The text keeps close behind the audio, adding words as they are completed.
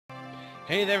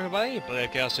Hey there everybody,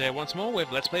 Black Chaos here once more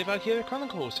with Let's Play Valkyria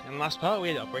Chronicles. In the last part we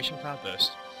had Operation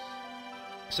Cloudburst.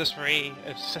 Successfully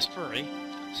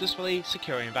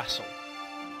securing Vassal.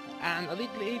 And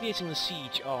alleviating the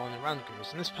siege on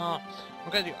Chronicles. In this part,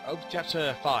 we're going to do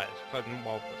Chapter 5, Kloden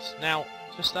Wildwoods. Now,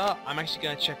 to start, I'm actually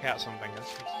going to check out something.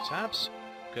 Let's click the tabs,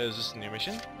 because this is a new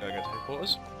mission. Gotta go to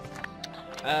headquarters.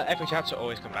 Every chapter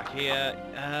always come back here.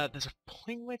 There's a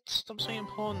point where it stops being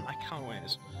important. I can't remember where it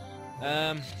is.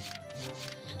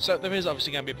 So there is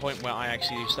obviously going to be a point where I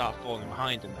actually start falling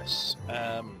behind in this.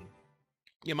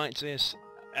 You might see this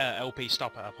LP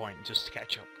stop at a point just to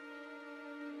catch up.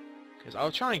 Because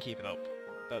I'll try and keep it up,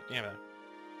 but you know.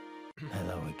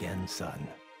 Hello again, son.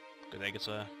 Good day, good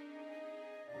sir.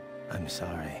 I'm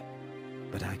sorry,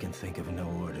 but I can think of no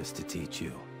orders to teach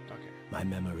you. Okay. My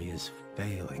memory is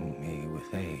failing me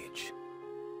with age.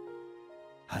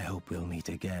 I hope we'll meet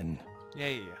again.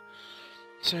 Yeah.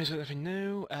 So he's got nothing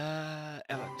new.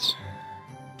 Ellet.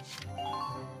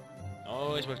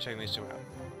 Always worth checking these two out.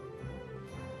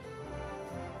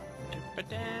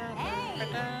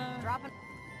 Hey! Dropping.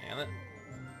 Ellet.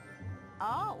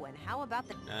 Oh, and how about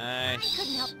the... Nice. I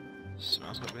couldn't help...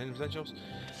 Smells got hidden potentials.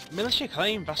 Militia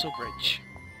claim Vassal Bridge.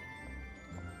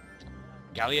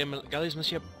 Gallia's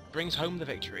militia brings home the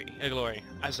victory, glory,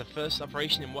 as the first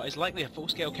operation in what is likely a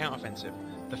full-scale counteroffensive.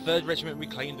 The 3rd Regiment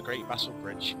reclaimed the Great Vassal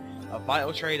Bridge, a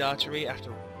vital trade artery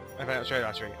after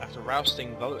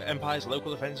rousting the Empire's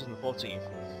local defences on the 14th.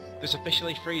 This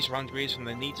officially frees Randgreaves from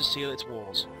the need to seal its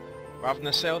walls. Rather than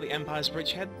assail the Empire's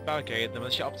bridgehead barricade, the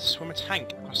militia opted to swim a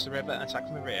tank across the river and attack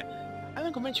from the rear. An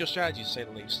unconventional strategy to say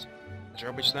the least. The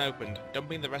drawbridge is now opened,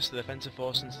 dumping the rest of the defensive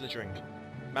force into the drink.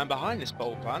 The man behind this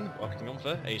bold plan, Welcome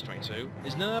Gunther, age 22,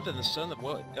 is none other than the son of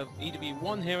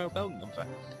EW1 hero Belton Gunther.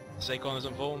 The Sacorn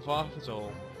hasn't fallen far at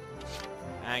all.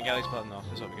 And Galli's button off,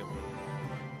 that's what we got.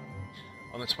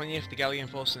 On the 20th, the Gallian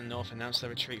forces in the north announced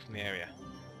their retreat from the area.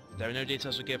 There are no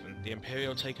details were given. The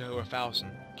Imperial takeover of 1000,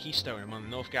 keystone among the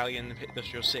North Gallian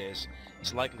industrial cities,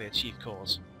 is likely a chief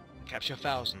cause. Capture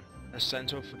 1000, a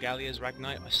centre for Gallia's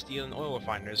Ragnite steel and oil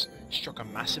refineries, struck a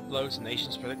massive blow to the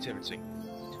nation's productivity.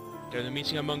 During a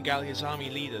meeting among Gallia's army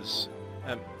leaders,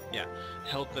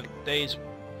 held the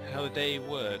day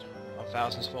word of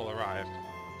 1000's fall arrived.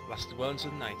 Lasted well into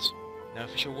the night. No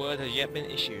official word has yet been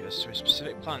issued as to a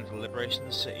specific plan for the liberation of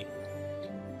the city.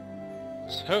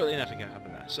 Totally nothing can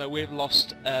happen there. So we've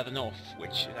lost the north,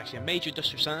 which is actually a major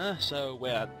industrial centre, so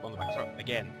we're on the back foot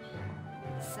again.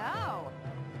 So,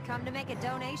 come to make a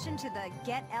donation to the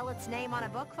Get Ellet's Name on a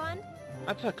Book fund?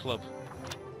 I put a club.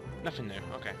 Nothing new,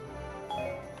 okay.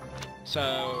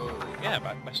 So, yeah,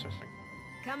 best of thing.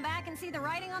 Come back and see the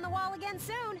writing on the wall again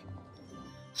soon.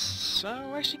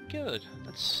 So, actually good.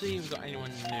 Let's see if we've got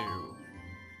anyone new.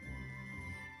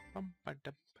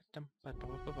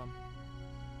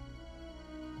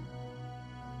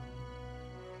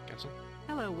 Cancel.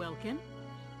 Hello, Welkin.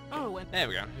 Oh, and there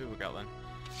we go. Who we got then?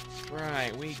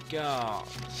 Right, we got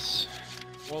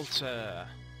Walter.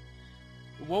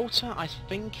 Walter, I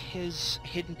think his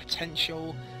hidden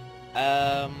potential,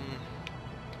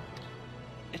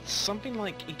 it's something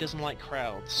like he doesn't like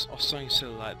crowds or something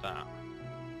silly like that.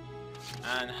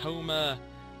 And Homer,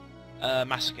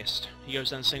 masochist. He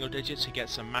goes down single digits, he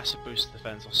gets a massive boost to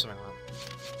defense or something like that.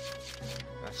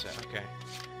 That's it, okay.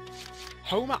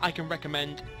 Homer I can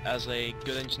recommend as a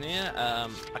good engineer.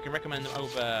 I can recommend him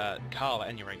over Carl at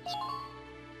any rate.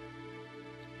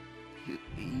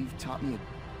 You've taught me.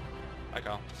 Hi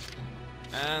Carl.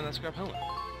 And let's grab Homer.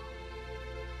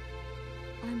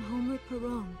 I'm Homer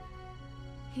Perron,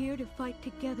 here to fight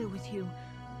together with you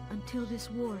until this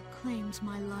war claims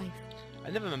my life.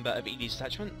 Another member of ED's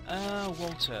attachment,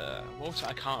 Walter. Walter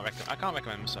I can't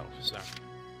recommend myself, so.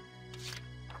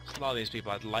 There's a lot of these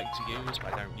people I'd like to use,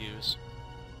 but I don't use.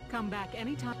 come back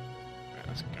anytime. Right,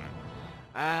 let's go.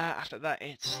 After that,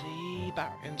 it's the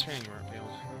Barrack training field.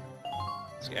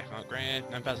 Let's get F upgrade.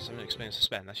 9,007 experience to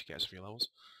spend. That should get us 3 levels.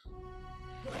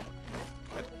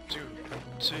 2.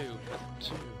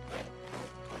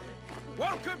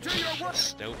 Welcome to your work.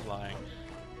 Still flying.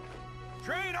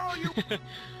 Train all you.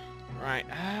 Right,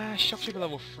 Shock Trooper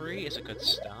level 3 is a good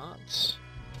start.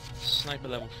 Sniper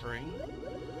level 3.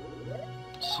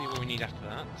 See what we need after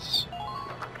that.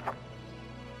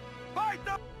 Fight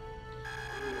them.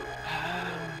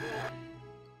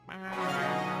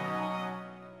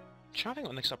 Trying to think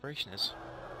what the next operation is.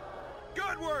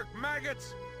 Good work,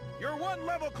 maggots. You're 1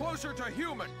 level closer to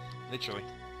human. Literally.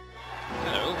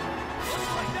 Hello.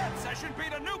 Looks like that session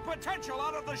beat a new potential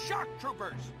out of the shock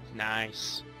troopers.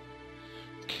 Nice.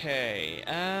 Okay,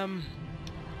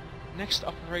 next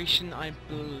operation, I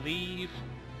believe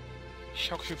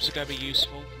shock troops are going to be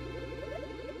useful.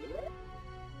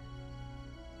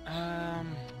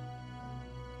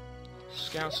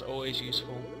 Scouts are always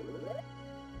useful.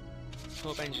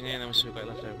 Pub engineer, then we'll see what we've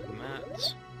got left over from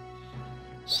that.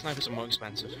 Snipers are more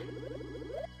expensive.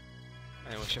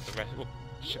 And we'll shift the rest. We'll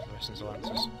shift the rest into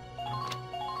lancers.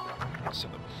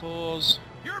 Set up the 4s.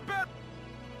 You're bet.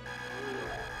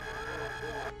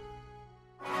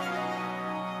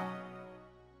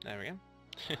 There we go.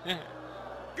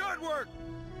 Good work.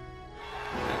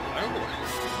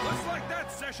 Hello. Looks like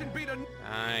that session beat a.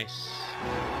 Nice.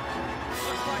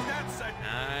 Looks like that session.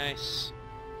 Nice.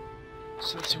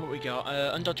 So let's see what we got.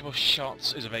 Undodgeable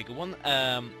shots is a very good one.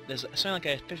 There's something like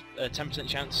a 10%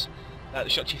 chance that the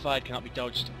shots you fired cannot be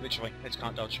dodged. Literally, they just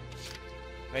can't dodge.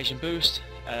 Evasion boost,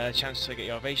 chance to get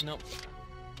your evasion up.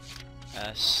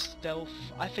 Stealth,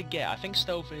 I forget. I think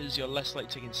stealth is you're less likely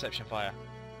to take interception fire.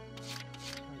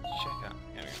 Check out.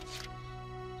 There we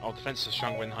go. Oh, defense is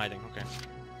stronger when hiding. Okay.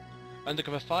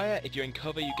 Undercover fire. If you're in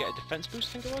cover, you get a defense boost.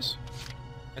 I think it was.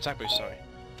 Attack boost. Sorry.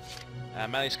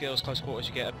 Melee skills, close quarters,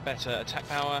 you get a better attack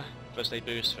power. First aid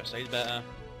boost, first aid better.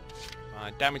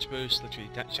 Damage boost, literally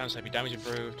chance to have your damage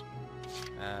improved.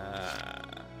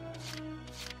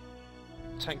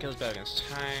 Tank kills better against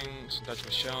tanks,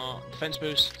 dodgeable shot. Defense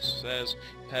boost says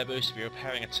repair boost if you're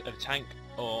repairing a tank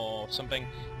or something,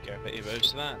 get a bit of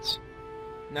boost to that.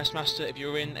 Nest master, if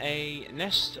you're in a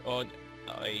nest or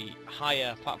a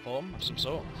higher platform of some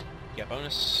sort, you get a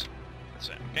bonus. That's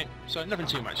it. Okay, so nothing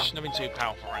too much, nothing too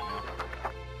powerful right now.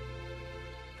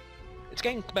 It's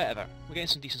getting better though. We're getting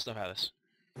some decent stuff out of this.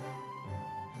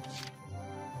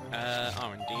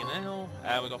 R&D now.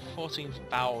 We've got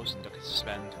 14,000 ducats to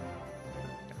spend.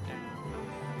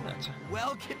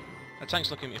 Well, that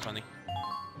tank's looking at me funny.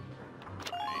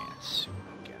 Right.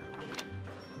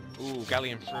 Ooh,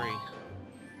 Galleon 3.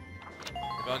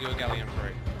 If I go a Galleon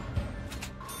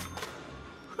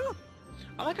 3.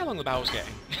 I like how long the barrel's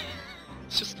getting.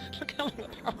 It's just, look how long the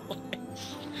barrel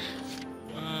is.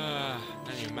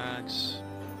 New mags.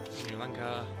 New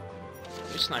Lanka.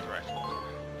 New sniper rifle.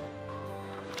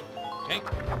 Okay.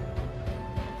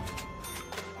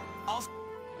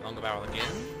 Longer barrel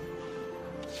again.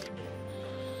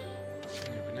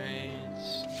 New grenades.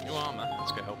 New armor.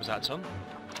 Let's go help us out a ton.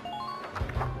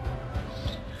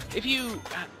 If you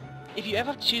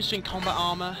ever have to choose between combat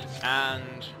armor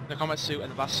and the combat suit and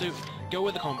the blast suit, go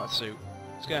with the combat suit.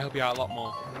 It's going to help you out a lot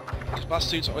more. Because blast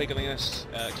suits are really good against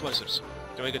explosives.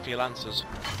 They're really good for your lancers.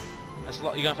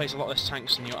 You're going to face a lot less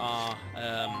tanks than you are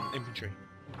infantry.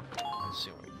 Let's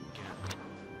see what we can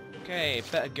get. Okay,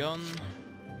 better gun.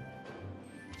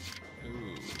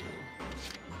 Ooh.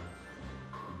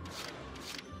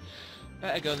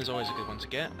 Better gun is always a good one to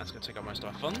get. That's going to take up most of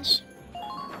our funds.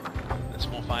 That's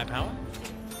more firepower.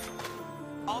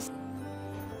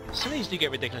 Some of these do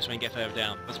get ridiculous when you get further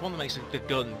down. That's one that makes the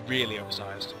gun really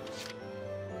oversized.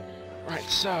 Right,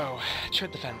 so,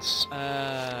 tread defense.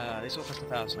 These all cost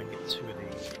 1,000, I can get 2 of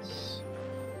these.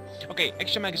 Okay,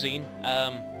 extra magazine.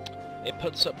 It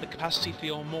puts up the capacity for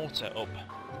your mortar up.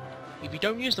 If you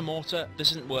don't use the mortar,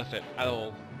 this isn't worth it at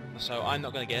all. So I'm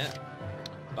not going to get it.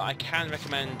 But I can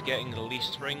recommend getting the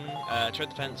least ring. Tread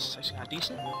defense is actually kind of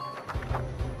decent.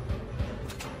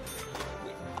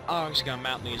 I'm actually going to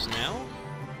mount these now.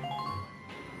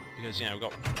 Because, you know, we've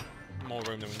got more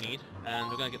room than we need. And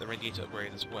we're going to get the radiator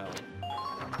upgrade as well.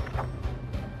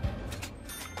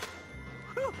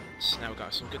 So now we've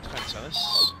got some good defense on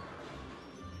this.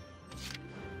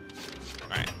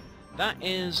 Right. That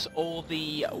is all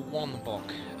the one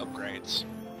block upgrades.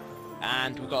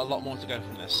 And we've got a lot more to go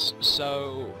from this.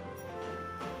 So,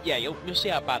 yeah, you'll see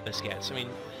how bad this gets. I mean,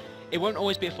 it won't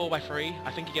always be a 4x3.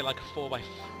 I think you get like a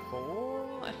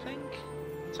 4x4, I think?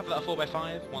 Something like a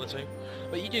 4x5, one or two.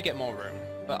 But you do get more room.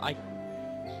 But I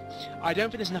don't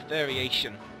think there's enough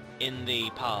variation in the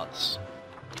parts.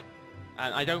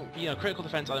 And I don't, you know, critical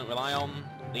defense I don't rely on.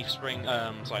 Leaf spring,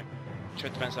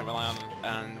 tread defense I don't rely on,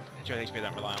 and tread HP I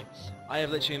don't rely on. I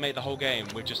have literally made the whole game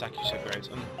with just accuracy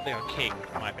upgrades, and they are king,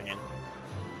 in my opinion.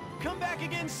 Come back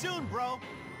again soon, bro.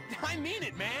 I mean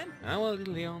it, man. Oh well,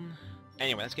 Leon.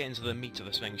 Anyway, let's get into the meat of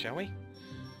this thing, shall we?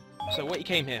 So, what you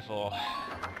came here for?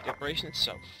 The operation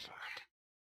itself.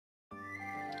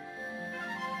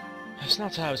 It's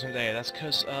not hours a day, that's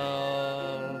because,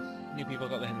 new people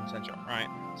got the hidden potential. Right,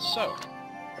 so,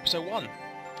 episode 1.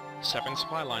 Severing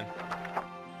supply line.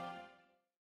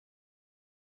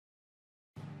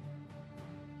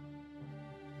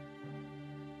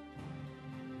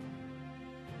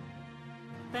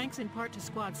 Thanks in part to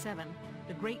Squad 7,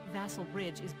 the Great Vassal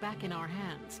Bridge is back in our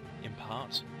hands. In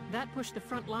part. That pushed the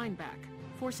front line back,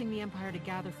 forcing the Empire to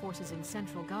gather forces in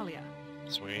central Gallia.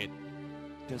 Sweet.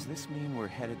 Does this mean we're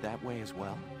headed that way as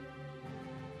well?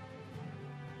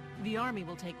 The army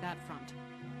will take that front.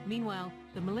 Meanwhile,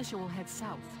 the militia will head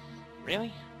south.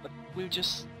 Really? But we were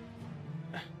just...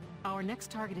 Our next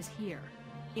target is here,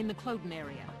 in the Kloden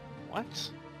area.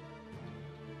 What?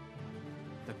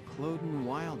 The Kloden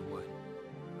Wildwood.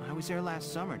 I was there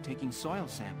last summer taking soil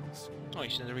samples. Oh, you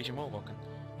should know the region well, Vulcan.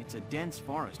 It's a dense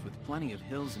forest with plenty of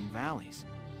hills and valleys.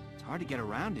 It's hard to get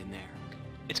around in there.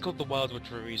 It's called the Wildwood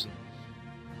for a reason.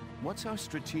 What's our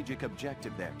strategic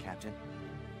objective there, Captain?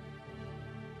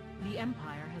 The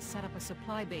Empire has set up a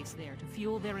supply base there to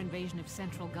fuel their invasion of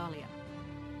Central Gallia.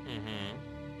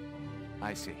 Mm-hmm.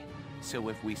 I see. So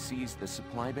if we seize the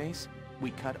supply base,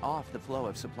 we cut off the flow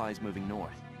of supplies moving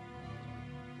north.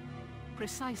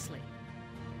 Precisely.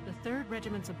 The 3rd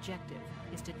Regiment's objective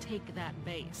is to take that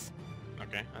base.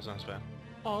 Okay, that sounds fair.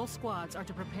 All squads are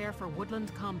to prepare for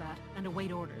woodland combat and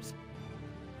await orders.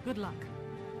 Good luck.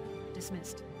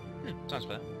 Dismissed. Sounds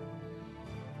fair.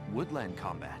 Woodland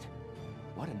combat?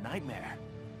 What a nightmare.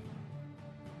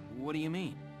 What do you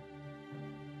mean?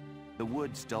 The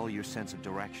woods dull your sense of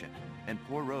direction, and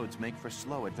poor roads make for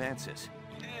slow advances.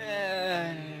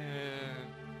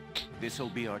 This'll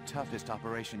be our toughest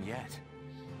operation yet.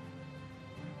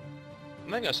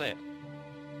 I'm not gonna say it.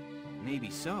 Maybe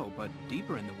so, but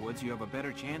deeper in the woods you have a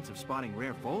better chance of spotting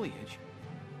rare foliage.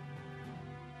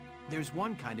 There's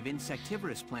one kind of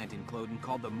insectivorous plant in Kloden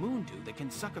called the moondew that can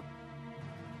suck a...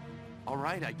 All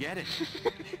right, I get it.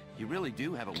 You really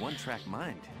do have a one-track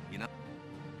mind, you know?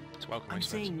 It's welcome, I'm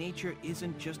respect. saying nature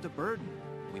isn't just a burden.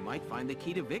 We might find the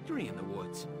key to victory in the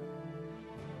woods.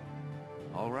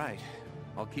 All right.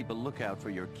 I'll keep a lookout for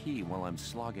your key while I'm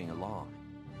slogging along.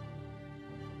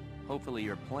 Hopefully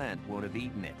your plant won't have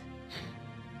eaten it.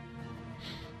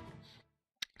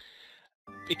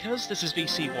 Because this is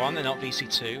VC1 and not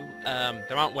VC2,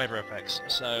 there aren't weather effects,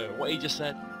 so what he just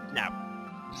said, no,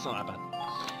 it's not that bad.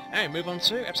 Anyway, move on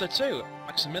to episode 2,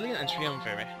 Maximilian and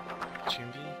Triumvirate.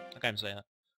 Triumvirate? I can't even say that.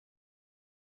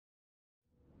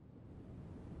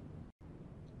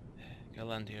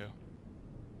 Galandio.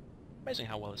 Amazing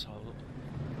how well this holds up.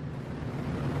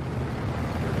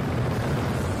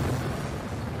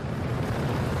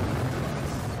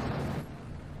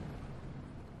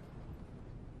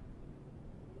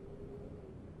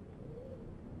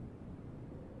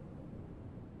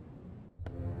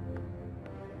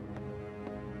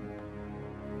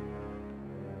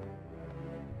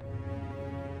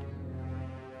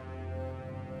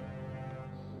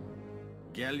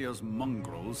 Gallia's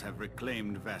mongrels have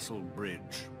reclaimed Vassal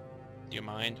Bridge. Do you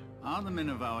mind? Are the men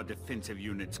of our defensive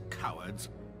units cowards?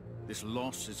 This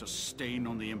loss is a stain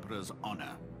on the Emperor's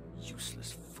honor.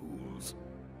 Useless fools.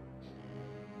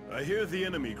 I hear the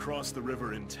enemy crossed the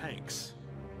river in tanks.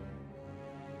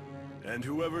 And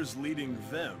whoever's leading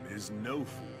them is no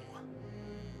fool.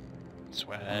 On the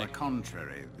Swag.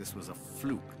 contrary, this was a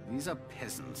fluke. These are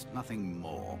peasants, nothing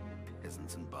more.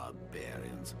 Peasants and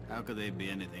barbarians. How could they be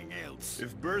anything else?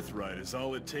 If birthright is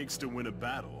all it takes to win a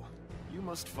battle, you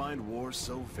must find war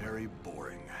so very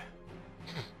boring.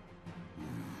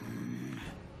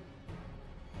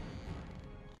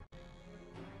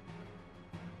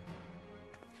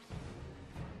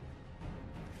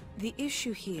 The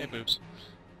issue Hey, here boobs.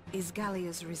 is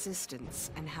Gallia's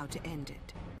resistance and how to end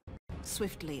it.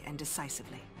 Swiftly and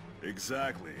decisively.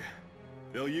 Exactly.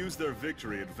 They'll use their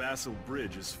victory at Vassal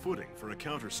Bridge as footing for a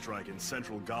counterstrike in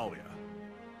Central Gallia.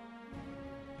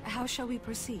 How shall we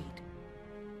proceed?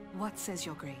 What says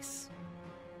your grace?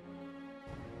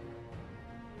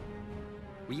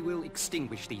 We will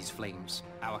extinguish these flames.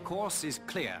 Our course is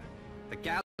clear. The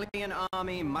Gallian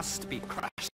army must be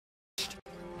crushed.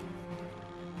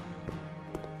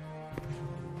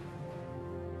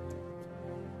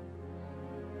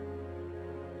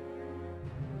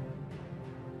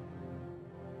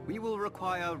 We will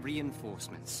require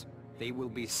reinforcements. They will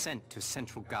be sent to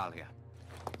Central Gallia.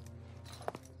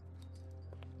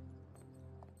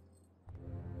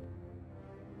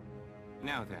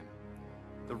 Now then,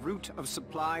 the route of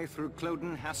supply through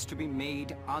Kloden has to be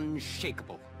made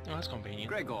unshakable. Oh, that's convenient.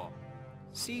 Gregor,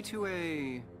 see to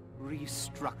a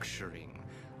restructuring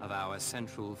of our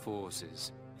central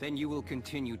forces. Then you will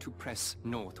continue to press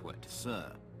northward.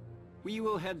 Sir. We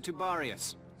will head to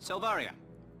Barius. Selvaria,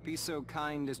 be so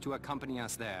kind as to accompany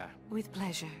us there. With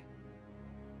pleasure.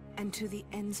 And to the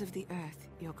ends of the earth,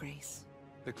 your grace.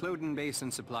 The Kloden base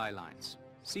and supply lines.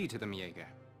 See to them, Jaeger.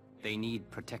 They need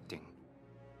protecting.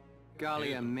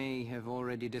 Gallia may have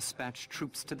already dispatched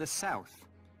troops to the south.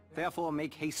 Therefore,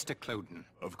 make haste to Kloden.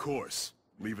 Of course.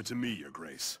 Leave it to me, Your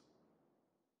Grace.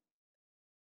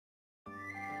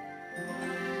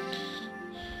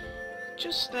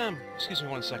 Just, excuse me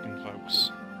one second, folks.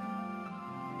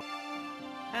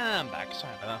 I'm back.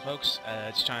 Sorry about that, folks.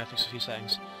 Just trying to fix a few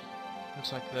settings.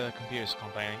 Looks like the computer's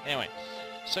complaining. Anyway,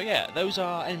 so yeah, those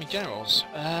are enemy generals.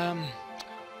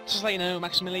 Just to let you know,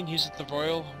 Maximilian uses the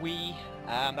royal we.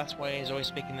 That's why he's always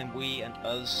speaking in we and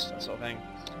us, that sort of thing.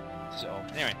 That's it all.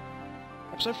 Anyway,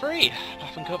 episode 3,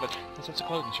 path uncovered. Let's head to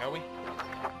Kloden, shall we?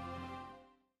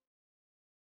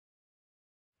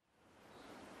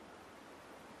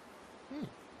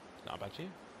 Not a bad view.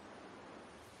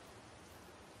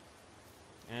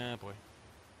 Yeah, boy.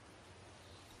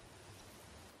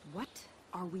 What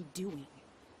are we doing?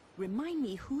 Remind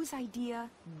me, whose idea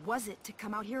was it to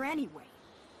come out here anyway?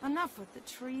 Enough with the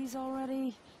trees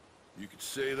already. You could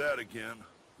say that again.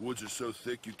 Woods are so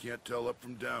thick you can't tell up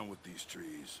from down with these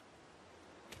trees.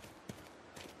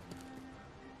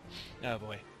 Oh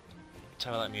boy.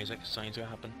 Tell that music, something's gonna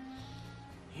happen.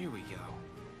 Here we go.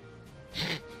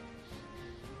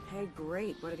 Hey,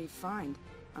 great. What did he find?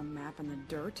 A map in the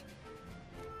dirt?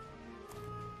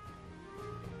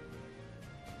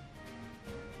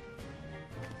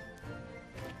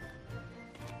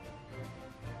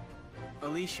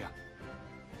 Alicia,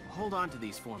 hold on to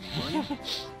these for me, will you?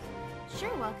 Sure,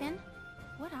 Welkin.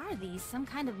 What are these? Some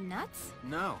kind of nuts?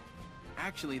 No.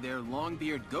 Actually, they're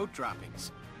long-beard goat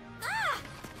droppings. Ah!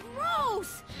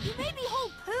 Gross! You made me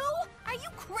hold poo? Are you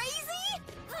crazy?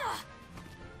 Ugh.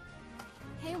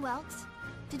 Hey, Welks.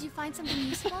 Did you find something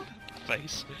useful?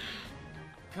 Face.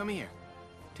 Come here.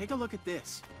 Take a look at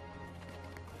this.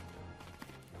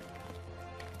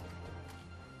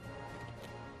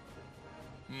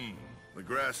 The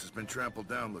grass has been trampled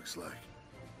down, looks like.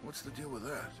 What's the deal with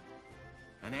that?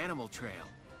 An animal trail.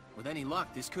 With any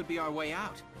luck, this could be our way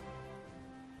out.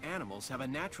 Animals have a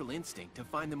natural instinct to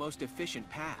find the most efficient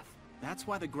path. That's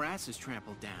why the grass is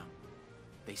trampled down.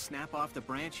 They snap off the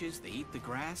branches, they eat the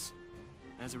grass.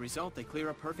 As a result, they clear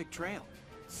a perfect trail.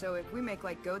 So if we make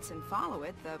like goats and follow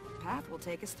it, the path will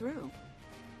take us through.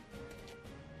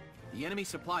 The enemy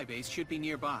supply base should be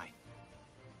nearby.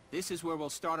 This is where we'll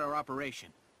start our operation.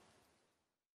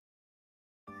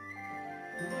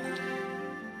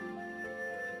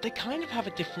 They kind of have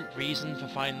a different reason for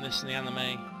finding this in the anime,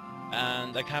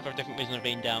 and they kind of have a different reason of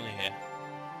being down here.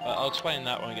 But I'll explain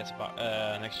that when we get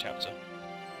to next chapter.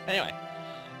 Anyway,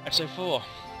 episode 4,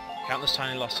 countless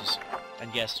tiny losses,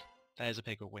 and yes, there's a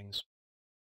pig with wings.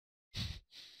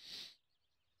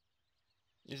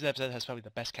 This episode has probably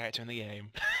the best character in the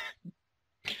game.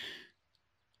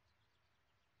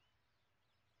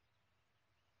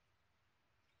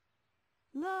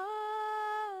 La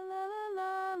la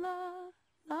la la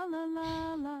la la la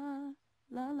la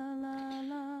la la la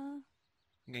la.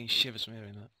 I'm getting shivers from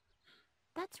hearing that.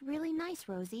 That's really nice,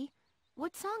 Rosie.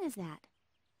 What song is that?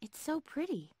 It's so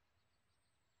pretty.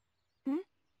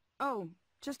 Oh,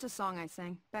 just a song I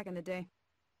sang back in the day.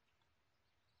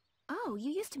 Oh,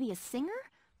 you used to be a singer?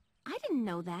 I didn't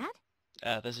know that.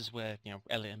 This is where,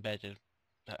 Elliot and Bear did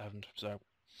that happened, so...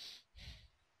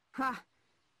 Ha!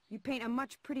 You paint a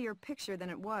much prettier picture than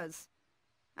it was.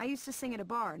 I used to sing at a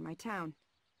bar in my town.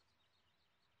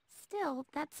 Still,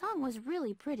 that song was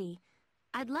really pretty.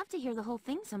 I'd love to hear the whole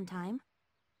thing sometime.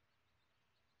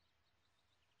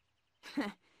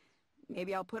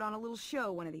 Maybe I'll put on a little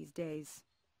show one of these days.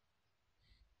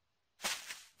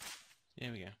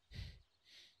 Here we go.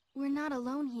 We're not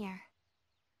alone here.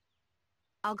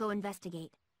 I'll go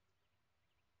investigate.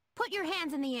 Put your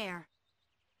hands in the air!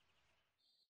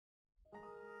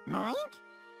 Mike?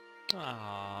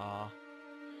 Aww.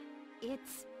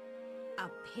 It's... a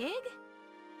pig?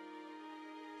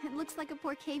 It looks like a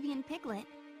Porcavian piglet.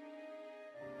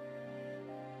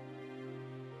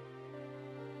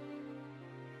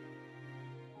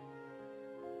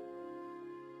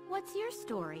 What's your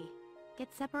story?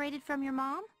 Get separated from your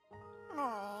mom?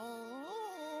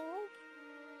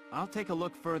 I'll take a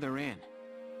look further in.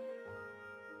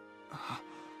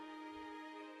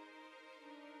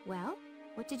 Well,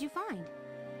 what did you find?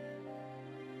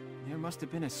 There must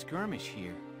have been a skirmish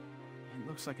here. It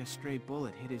looks like a stray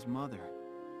bullet hit his mother.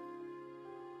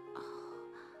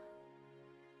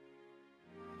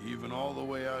 Even all the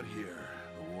way out here,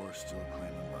 the war's still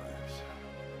claiming lives.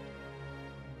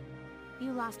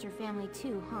 You lost your family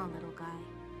too, huh, little guy?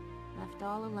 Left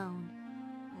all alone.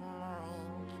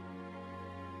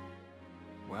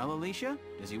 Well, Alicia,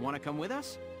 does he want to come with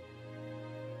us?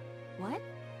 What?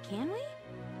 Can we?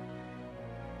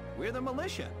 We're the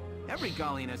militia. Every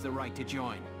Gallian has the right to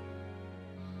join.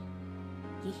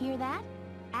 You hear that?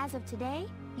 As of today,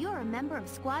 you're a member of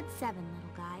Squad 7,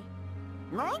 little guy.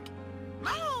 Mike?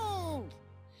 Mike!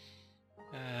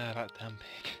 That damn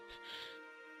pig.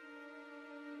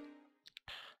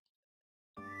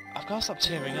 I've got to stop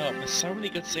tearing up. There's so many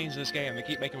good scenes in this game, they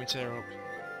keep making me tear up.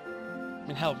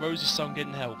 fucking hell, Rose's song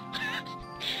didn't help.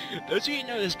 Those of you who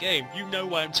know this game, you know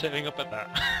why I'm turning up at that.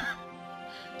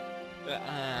 But,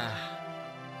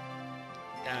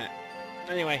 damn it.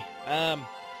 Anyway,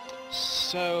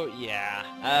 so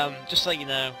yeah, just so you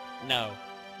know, no,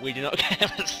 we do not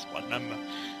get a squad member.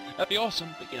 That'd be awesome,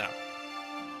 but you know.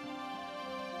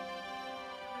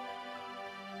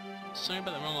 Sorry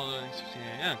about the wrong order.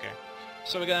 Yeah, okay.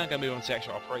 So we're gonna move on to the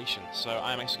actual operation. So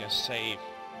I'm actually gonna save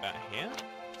that here,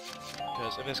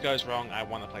 because if this goes wrong, I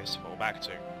want a place to fall back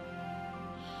to.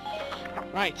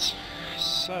 Right.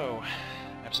 So,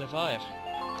 episode 5,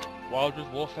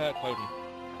 Wildwood Warfare at Kloden.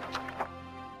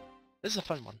 This is a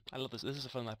fun one. I love this. This is a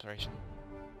fun operation.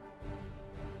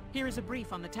 Here is a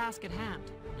brief on the task at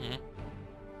hand.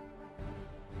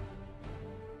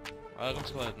 Welcome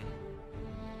to Kloden.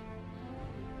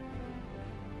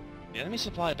 The enemy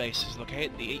supply base is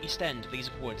located at the east end of these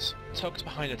woods, tucked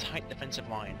behind a tight defensive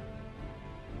line.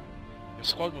 Your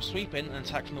squad will sweep in and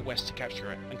attack from the west to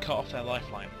capture it, and cut off their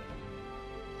lifeline.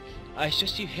 I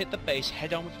suggest you hit the base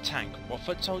head-on with a tank, while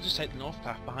foot soldiers take the north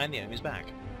path behind the enemy's back.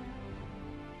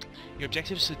 Your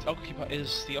objective is the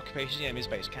occupation of the enemy's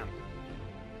base camp.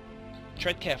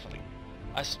 Tread carefully.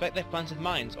 I suspect they've planted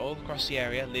mines all across the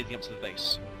area leading up to the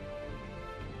base.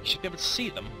 You should be able to see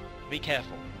them, but be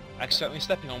careful. Accidentally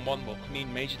stepping on one will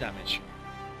mean major damage.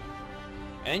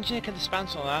 An engineer can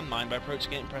dismantle a landmine by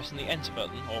approaching it and pressing the enter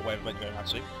button, or whatever button you have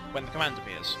to, when the command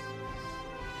appears.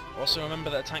 Also remember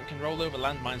that a tank can roll over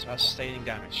landmines without sustaining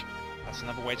damage. That's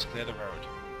another way to clear the road.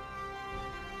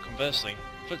 Conversely,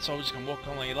 foot soldiers can walk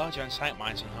on a larger tank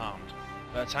mines unharmed,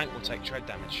 but a tank will take tread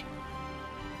damage.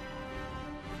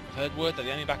 I've heard word that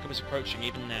the enemy backup is approaching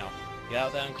even now. Get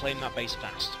out there and claim that base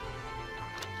fast.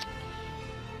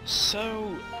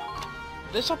 So,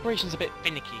 this operation's a bit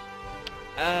finicky.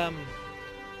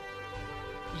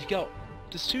 You got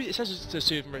there's two. It says it's a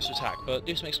two of them to attack, but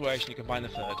do some exploration. You can find the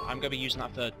third. I'm going to be using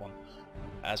that third one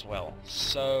as well.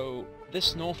 So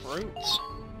this north route,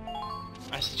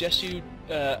 I suggest you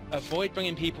avoid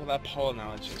bringing people that are polar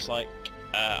allergies, like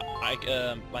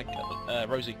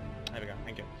Rosie. There we go.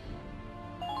 Thank you.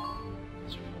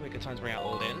 It's probably a good time to bring out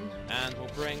Odin, and we'll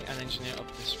bring an engineer up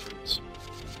this route.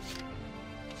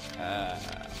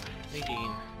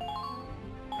 Nadine.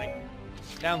 Right.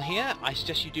 Down here, I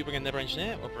suggest you do bring another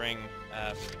engineer. We'll bring,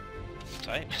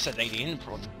 sorry, I said Nadine,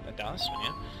 probably Dallas, but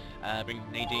yeah. Bring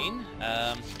Nadine.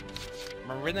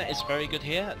 Marina is very good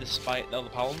here, despite the other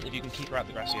pollen. If you can keep her out of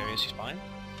the grassy areas, she's fine.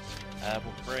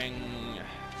 We'll bring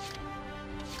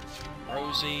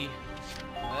Rosie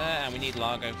there, and we need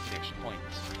Largo for the extra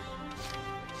points.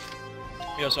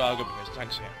 We also are good because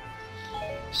tanks here.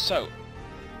 So,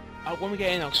 when we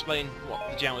get in, I'll explain what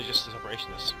the General Justice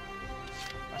operation is.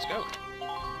 Let's go.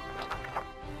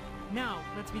 Now,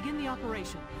 let's begin the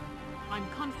operation. I'm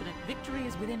confident victory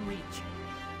is within reach.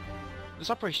 This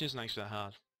operation isn't actually that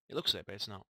hard. It looks it, but it's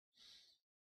not.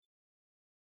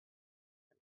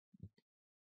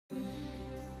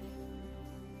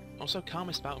 Also,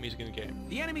 calmest battle music in the game.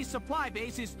 The enemy's supply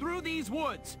base is through these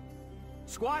woods.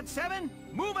 Squad 7,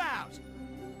 move out!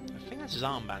 I think that's his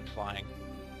armband flying.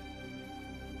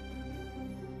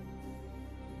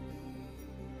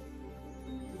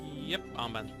 Yep,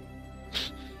 armband.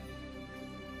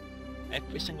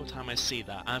 Every single time I see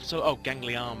that, I'm so... Oh,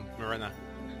 gangly arm, Marina.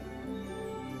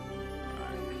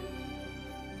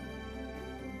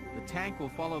 The tank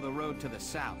will follow the road to the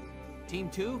south. Team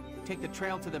 2, take the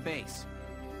trail to the base.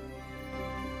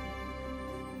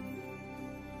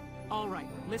 All right,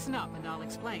 listen up and I'll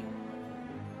explain.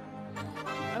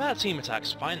 About team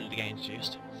attacks finally getting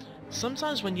introduced.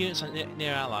 Sometimes when units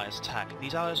near allies attack,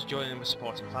 these allies will join in with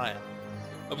supporting fire.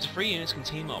 Up to 3 units can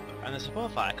team up, and the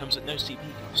support fire comes at no CP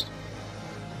cost.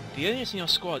 The units in your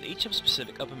squad each have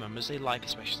specific other members they like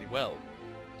especially well.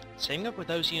 Teaming up with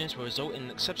those units will result in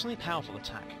an exceptionally powerful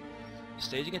attack.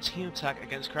 Staging a team attack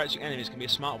against crouching enemies can be a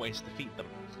smart way to defeat them.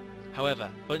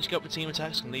 However, bunching up with team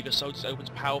attacks can leave your soldiers open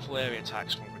to powerful area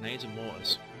attacks from grenades and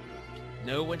mortars.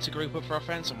 Know when to group up for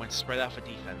offense and when to spread out for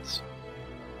defense.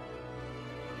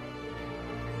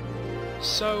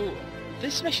 So,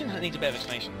 this mission needs a bit of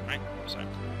explanation, right? So,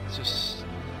 let's just...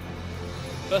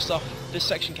 First off, this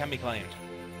section can be claimed,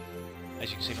 as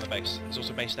you can see from the base. There's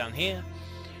also a base down here.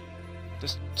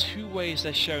 There's 2 ways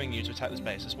they're showing you to attack this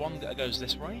base. There's one that goes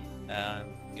this way,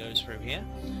 goes through here.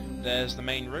 There's the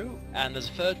main route, and there's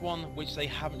a third one which they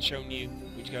haven't shown you,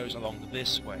 which goes along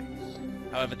this way.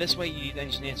 However, this way you need an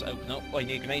engineer to open up, or you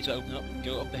need a grenade to open up,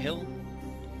 go up the hill,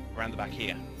 around the back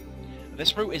here.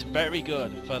 This route is very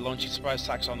good for launching surprise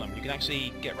attacks on them. You can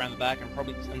actually get around the back and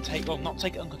probably take, well, not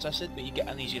take it uncontested, but you get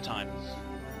an easier time.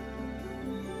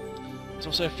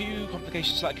 There's also a few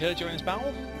complications that occur during this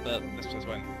battle, but this is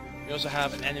when. We also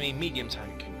have an enemy medium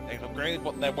tank. They've upgraded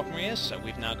what their weaponry is, so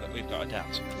we've got to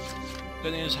adapt.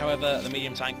 Good news, however, the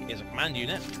medium tank is a command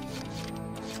unit,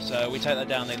 so we take that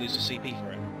down, they lose the CP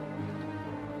for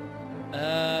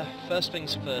it. First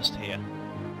things first here.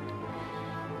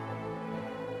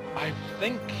 I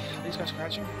think these guys are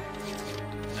crouching.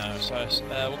 No, so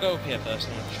we'll go up here first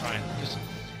and we'll try and, because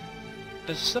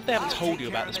there's stuff they haven't told you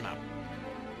about this map.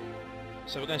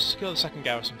 So we're going to secure the second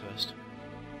garrison first.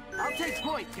 I'll take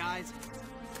point, guys.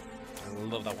 I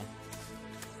love that one.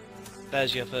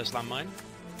 There's your first landmine.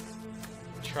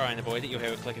 Try and avoid it, you'll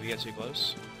hear a click if you get too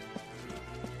close.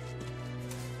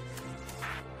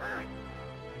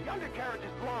 The undercarriage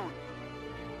is blown.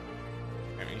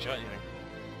 Haven't even shot anything.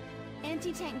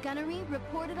 Anti-tank gunnery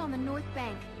reported on the north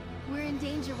bank. We're in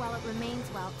danger while it remains,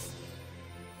 Welks.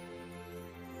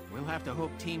 We'll have to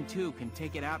hope Team 2 can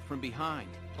take it out from behind.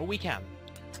 Oh, we can.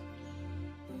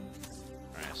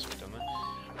 Alright, so we've done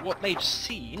that. What they've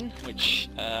seen, which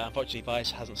unfortunately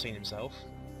Vice hasn't seen himself,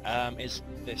 is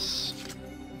this.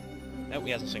 Nope,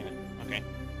 he hasn't seen it. Okay.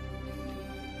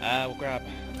 We'll grab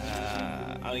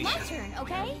Alicia. My turn,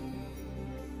 okay?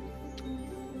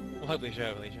 We'll hopefully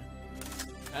show Alicia.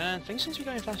 And things seem to be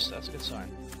going faster, that's a good sign.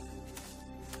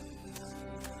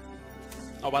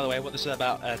 Oh, by the way, what this is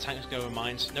about tanks go over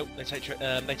mines. Nope, they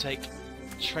take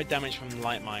tread damage from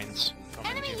light mines.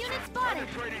 Enemy unit spotted!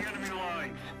 Enemy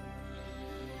lines.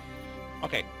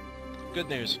 Okay, good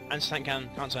news. Anti-tank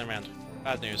can't turn around.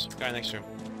 Bad news. Guy next to him.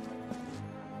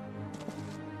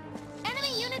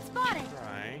 Enemy unit spotted!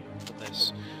 Right, put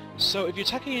this. So if you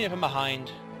attack a unit from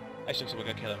behind, actually so we're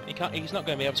gonna kill him. He's not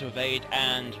going to be able to evade,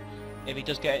 and if he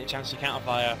does get a chance to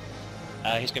counter-fire,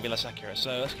 he's going to be less accurate.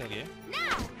 So let's kill you.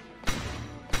 Now!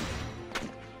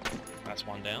 That's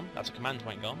one down. That's a command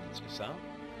point gone. That's a good start.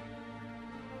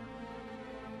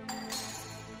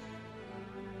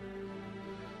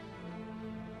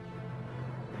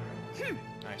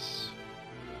 Nice.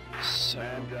 So,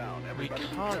 we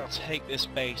can't take this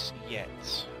base yet.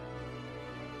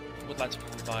 Would like to pull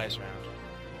the Vies around.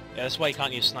 Yeah, that's why you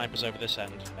can't use snipers over this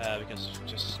end, because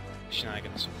just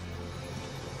shenanigans.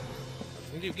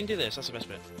 We can do this, that's the best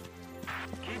bit.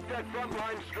 Keep that front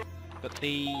line strong. But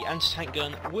the anti-tank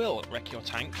gun will wreck your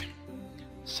tank,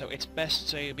 so it's best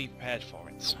to be prepared for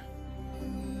it.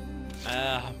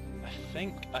 I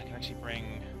think I can actually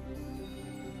bring...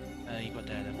 you've got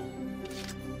Daredevil.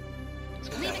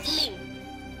 Leave it to me.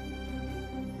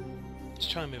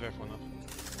 Just try and move everyone up.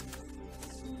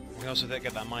 We can also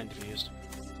get that mine defused.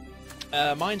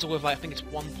 Mines are worth, like, I think it's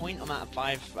 1 point on that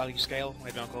 5 value scale,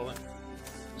 maybe I'll call it.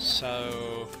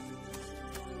 So...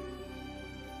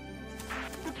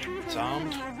 it's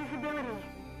armed.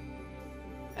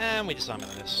 And we disarm it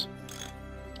like this.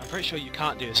 I'm pretty sure you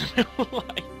can't do this in real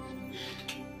life.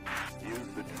 Use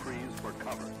the trees for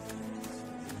cover.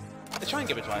 They try and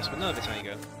give it twice, but none of it's any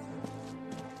good.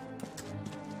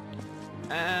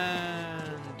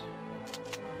 And...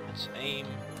 let's aim.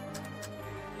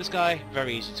 This guy,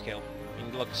 very easy to kill. You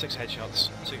can look at 6 headshots.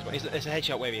 It's a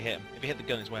headshot wherever you hit him. If you hit the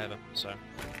gun, it's wherever, so...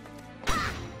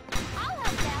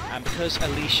 and because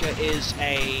Alicia is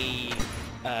a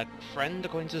friend,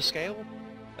 according to the scale,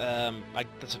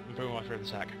 that's improving my favorite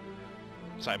attack.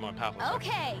 Slightly more powerful attack.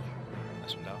 Okay.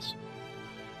 This one does.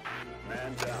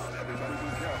 Man down, everybody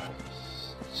be careful.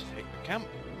 Take the camp.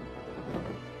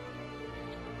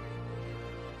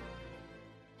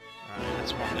 Alright,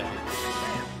 that's one down.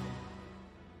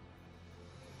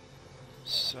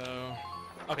 So...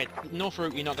 okay, north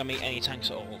route you're not going to meet any tanks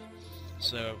at all.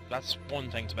 So that's one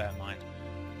thing to bear in mind.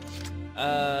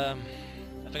 I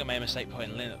think I made a mistake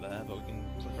putting Lynn up there, but we can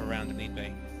flip her around if need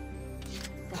be.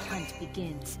 The hunt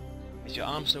begins. Is your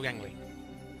arm still gangly?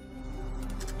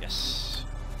 Yes.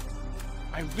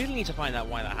 I really need to find out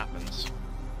why that happens.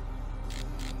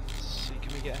 Let's see,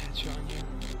 can we get a headshot on you?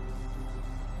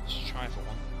 Let's try for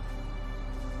one.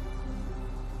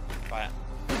 Fire.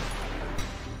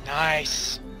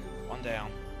 Nice! One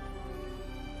down.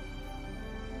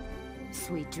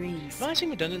 Sweet dreams. Might seem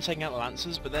redundant taking out the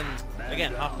Lancers, but then,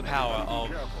 again, half the power of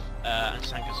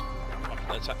anti-tankers,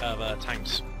 of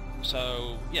tanks.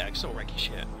 So, yeah, it can still wreck your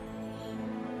shit.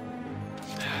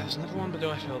 There's another one, but do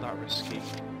I feel that risky?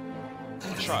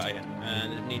 I'll try it,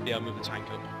 and if need be, I'll move the tank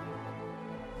up.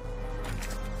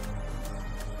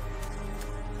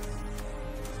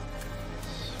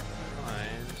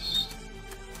 Nice.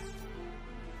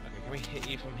 Okay, can we hit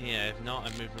you from here? If not, I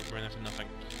move running for nothing.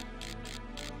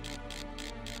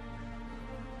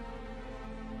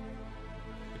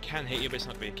 We can hit you, but it's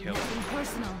not going to be a kill. Nothing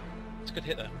personal. It's a good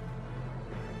hit though.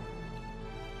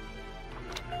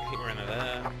 Hit runner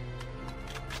there.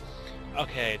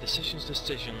 Okay,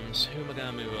 decisions. Who am I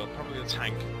gonna move up? Probably the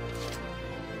tank.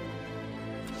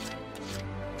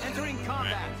 Entering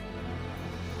combat.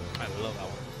 I love that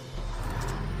one.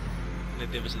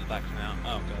 Leave the others at the back for now.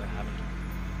 Oh god, I haven't.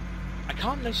 I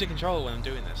can't notice the controller when I'm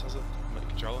doing this. That's a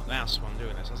controller. That's when I'm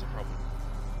doing this. That's a problem.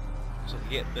 So I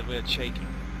get the weird shaking,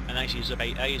 and I actually use up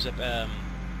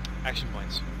action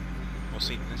points. Or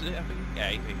see, is it AP? Yeah,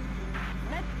 AP.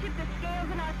 Let's tip the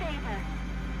scales in our favor.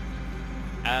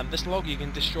 This log you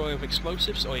can destroy with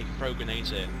explosives, or you can throw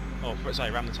grenades in. Or,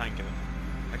 sorry, ram the tank in it.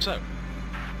 Like so.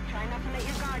 Try not to let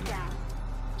your guard down.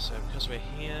 So, because we're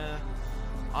here,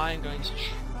 I'm going to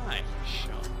try for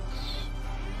shots.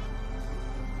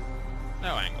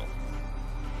 No angle.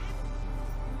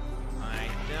 I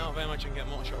doubt very much I can get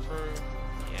more shot through.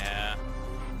 Yeah.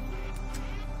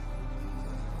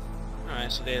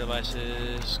 Alright, so the device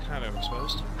is kind of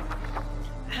overexposed.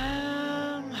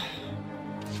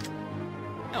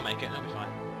 I'll make it, it'll be fine.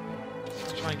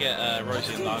 Let's try and get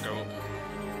Rosie and Largo up.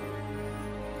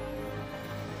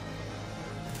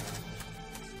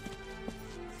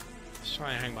 Let's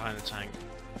try and hang behind the tank.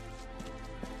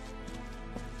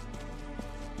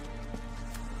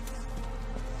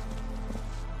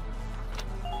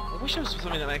 I wish there was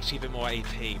something that makes you a bit more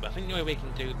AP, but I think the way we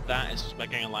can do that is by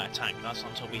getting a lighter tank, and that's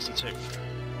until BC2.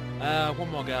 One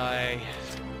more guy.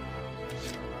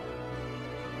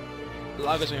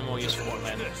 Largo's going to be more useful one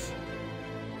then.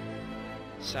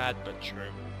 Sad but true.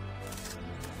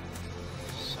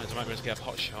 So I might be able to get a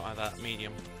pot shot at that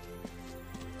medium.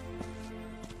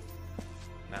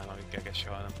 No, I'm going to get a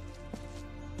shot at him.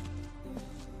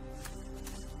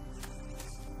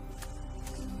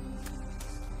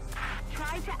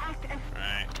 Try to act as...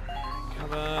 Right.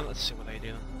 Cover, let's see what they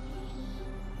do.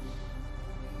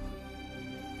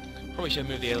 Probably should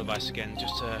move the air device again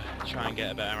just to try and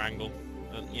get a better angle.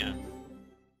 But, you know.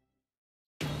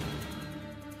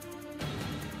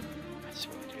 Let's see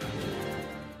what they do.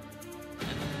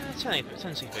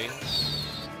 10 CP,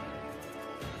 that's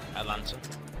Atlanta.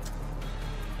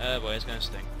 Boy, it's gonna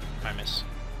sting. I miss.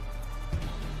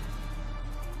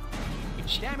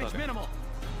 Damage minimal.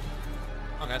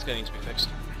 Okay, that's gonna need to be fixed.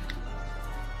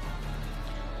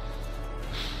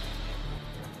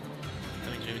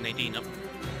 I need to move Nadine up.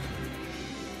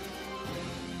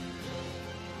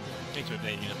 Need to move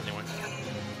Nadine up anyway.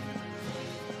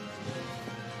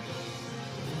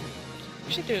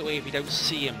 We should do it where if you don't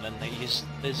see him, then they just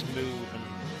move and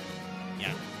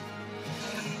yeah.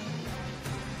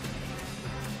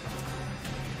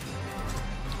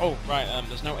 Oh right,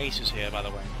 there's no aces here, by the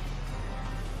way.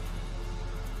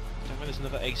 There's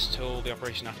another ace till the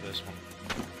operation after this one.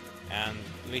 And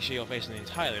Alicia, you're facing the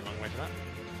entirely wrong way for that.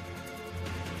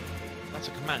 That's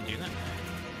a command unit.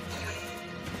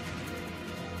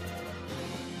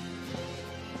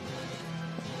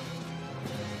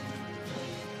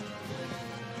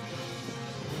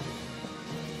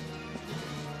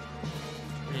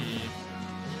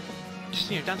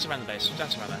 Just, you know, dance around the base,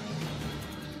 dance around there.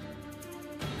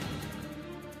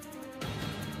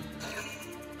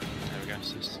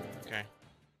 Okay.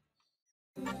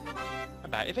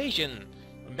 About evasion!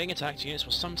 When being attacked, units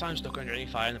will sometimes duck under any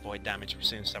fire and avoid damage, we've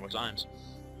seen several times.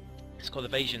 It's called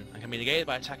evasion and can be negated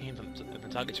by attacking from the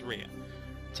target's rear.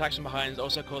 Attacks from behind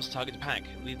also cause the target to panic,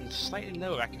 leading to slightly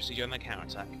lower accuracy during their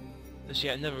counterattack. This is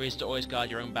yet another reason to always guard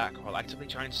your own back while actively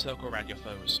trying to circle around your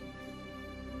foes.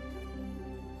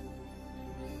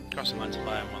 Crossing lines of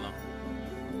fire and whatnot.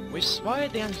 We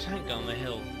spied the anti-tank gun on the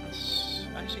hill. That's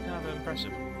actually kind of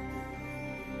impressive.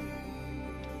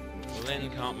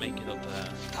 Lynn can't make it up there.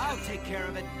 I'll take care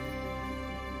of it.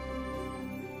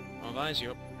 I'll advise you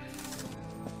up.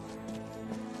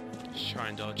 Just try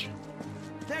and dodge.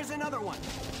 There's another one.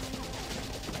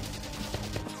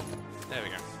 There we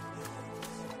go.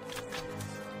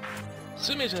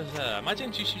 Sumi says, am I to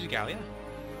introduce you to Gallia?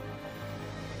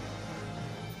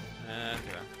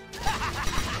 Okay.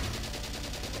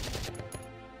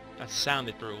 That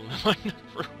sounded brutal. Not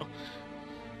brutal.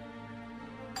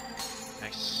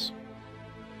 Nice.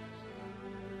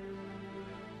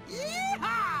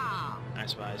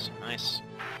 Nice guys, nice.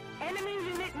 Enemy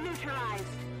unit neutralized.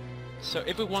 So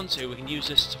if we want to, we can use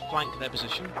this to flank their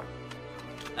position.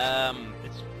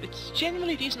 It's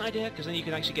generally a decent idea, because then you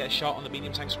can actually get a shot on the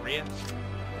medium tank's rear.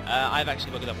 I've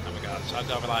actually looked it up in that regard, so I've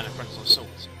got to rely on a frontal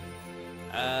assault.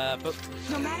 But...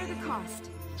 no matter the cost.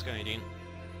 Let's go, Nadine.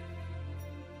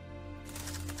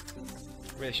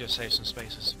 Really should have saved some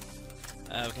spaces.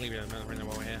 We can leave it in the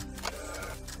while we're here.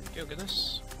 Oh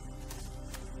goodness.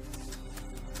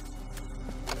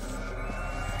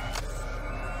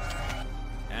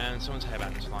 And someone's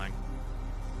hairband is flying.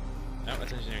 No,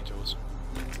 that's engineering tools.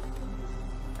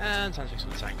 And time to fix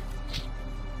the tank.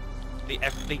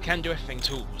 The can do everything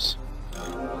tools.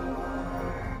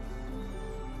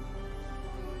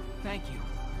 Thank you.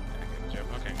 Good job,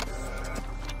 okay.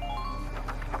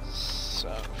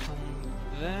 So, from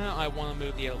there, I want to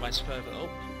move the Edelweiss further up.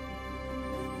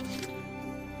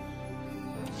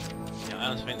 Yeah, I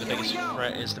don't think the biggest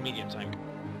threat is the medium tank.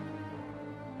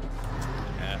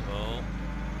 Careful.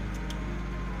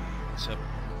 What's up?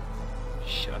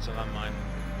 Shit, that's a landmine.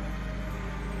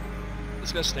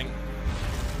 Let's go Sting.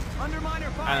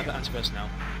 Underminer fire! And anti-personnel.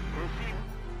 We're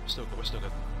still good, we're still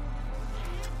good.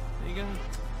 There you go.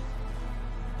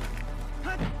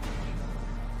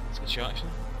 That's a good shot,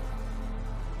 actually.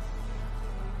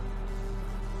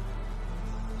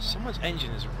 Someone's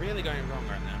engine is really going wrong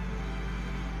right now.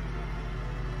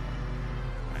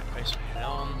 Right, face head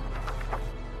on.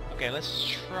 Okay, let's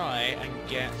try and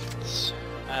get...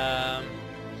 Ooh,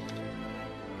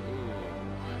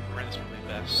 Ren's probably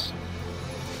best.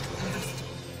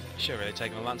 Should have really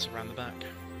taken a lance around the back.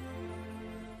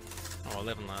 Oh,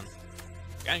 11 land.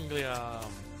 Ganglion!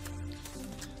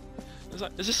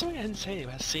 There's just something entertaining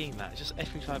about seeing that. Just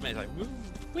every 5 minutes, like, woo,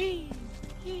 wee,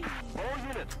 yee.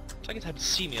 It's like it's had to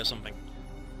see me or something.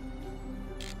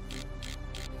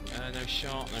 No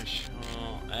shot, no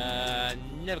shot.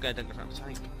 Never gonna dent the front of the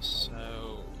tank, so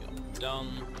you're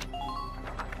done.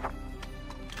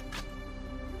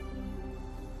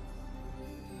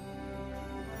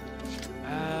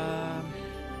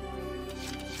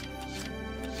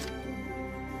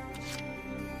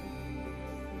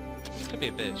 Could be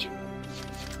a bitch.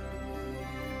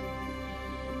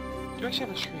 Do you actually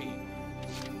have a tree?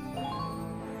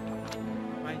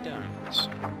 I don't.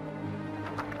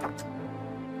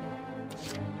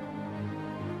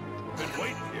 Been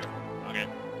waiting here. Okay.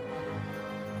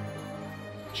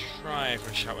 Try for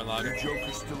a shot with Lager. Your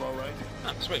Joker's still alright?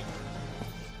 Ah, sweet.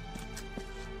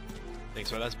 Think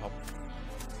so, let's pop.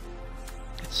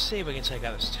 Let's see if we can take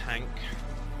out this tank.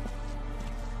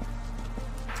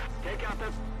 Take out the... I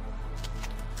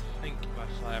think if I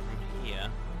fly from here,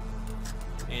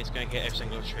 it's going to get every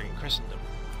single tree in Christendom.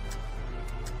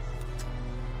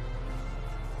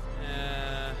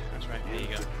 That's right, here you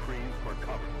go.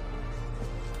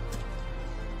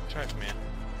 Try it from here.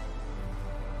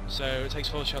 So it takes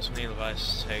 4 shots from the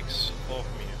device, takes 4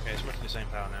 from you. Okay, it's roughly the same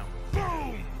power now.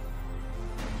 Boom!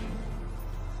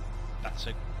 That's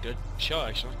a good shot,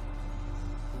 actually.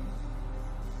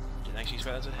 Didn't actually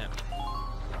expect that to hit.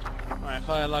 Alright,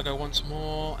 fire Largo once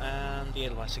more, and the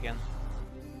Edelweiss again.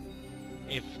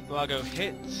 If Largo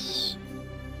hits,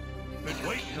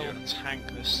 kill the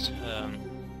tank this turn.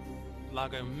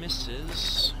 Largo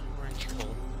misses, we're in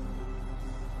trouble.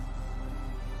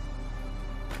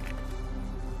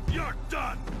 You're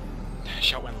done!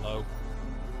 Shot went low.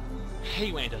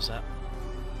 Hate when he does that.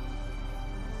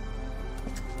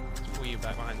 Let's pull you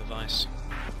back behind the device.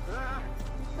 I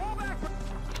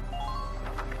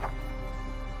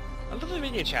love the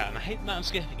video chat, and I hate that I'm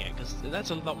skipping it, because that's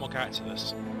a lot more character to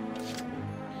this.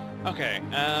 Okay,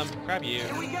 grab you.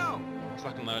 Here we go! Let's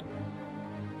lock and load.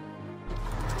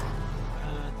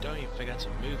 Don't even forget to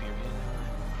move you.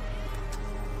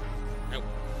 Nope.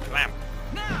 Blam!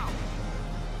 Now!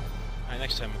 Alright,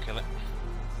 next time we'll kill it.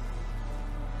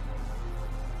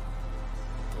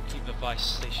 We'll keep the vice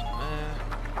station there.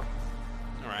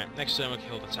 Alright, next time we'll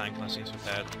kill the tank unless it's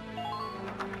repaired.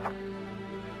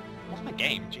 What's my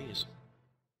game? Jeez.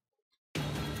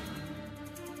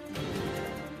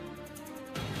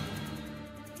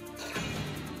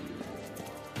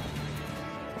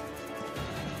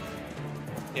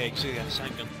 Yeah, you can see the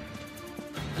tank gun.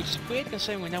 Which is weird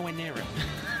considering we're nowhere near it.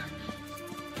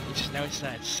 We just know it's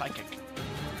there, it's psychic.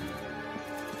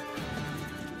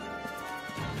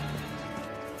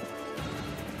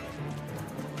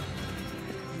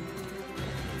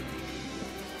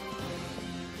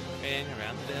 Spinning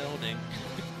around the building.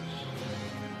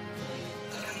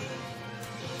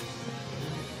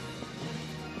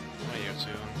 What are you up to?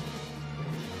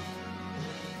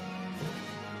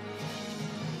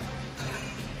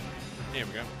 Here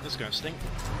we go. This is gonna stink.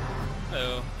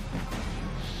 Hello.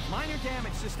 Minor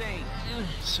damage sustained.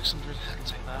 600. I can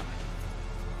take that.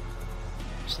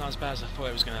 It's not as bad as I thought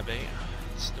it was gonna be.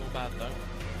 It's still bad though.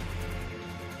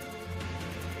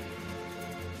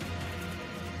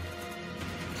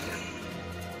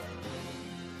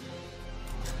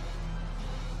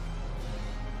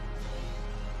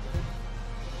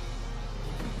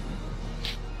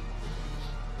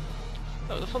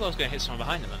 Oh, I thought I was going to hit someone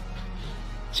behind him.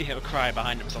 See him cry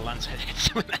behind him as a lance head hits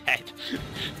him in the head.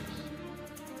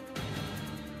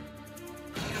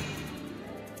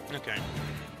 Okay.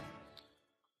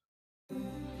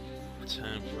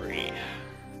 Turn 3.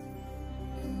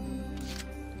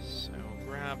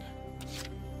 grab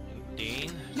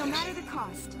Dean. No matter the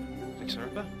cost. Fix her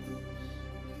upper.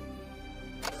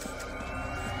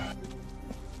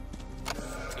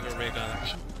 Give her a rear guard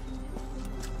action.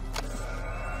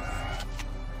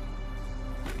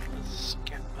 Let's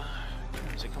get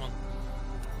come on.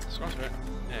 Scratch for it.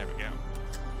 There we go.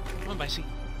 Come on, Vicey.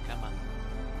 Come on.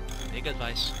 Big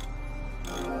advice.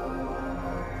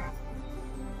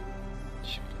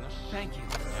 Thank you.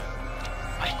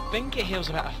 I think it heals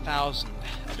about 1,000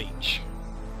 of each.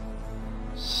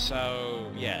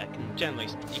 So yeah, you can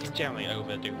generally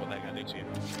overdo what they're going to do to you.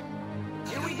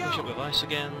 Here we go. Push up the device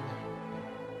again.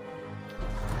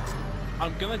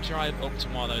 I'm gonna drive up to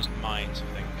one of those mines, I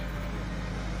think.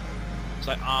 It's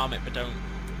like arm it, but don't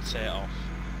set it off.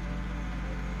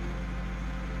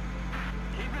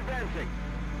 Keep advancing.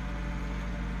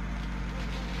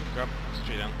 Grab,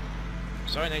 straight down.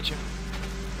 Sorry, nature.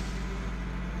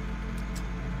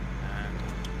 And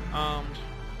armed.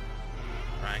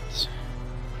 Right.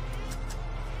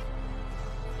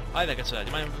 Hi there, good sir. Do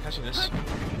you mind catching this?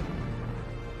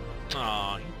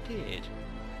 Aw, he did.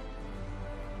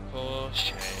 For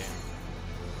shame.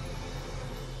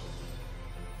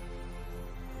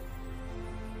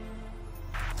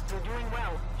 You're doing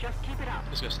well. Just keep it up.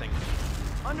 Let's go sting.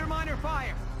 Under miner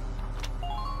fire.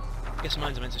 Guess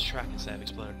mines are meant to track instead of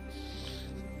explode.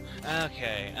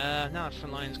 Okay, now the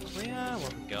front line's clear.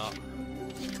 What have we got?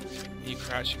 You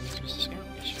crouching, Mr. Scout?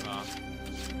 Yes, you are.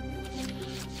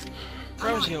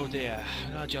 Rosie, old dear,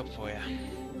 I got a job for you.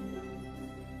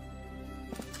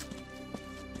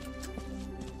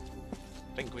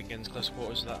 I think we can close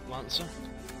quarters to that Lancer.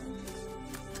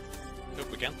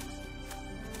 Hope we can.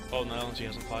 Oh no, he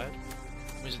hasn't fired.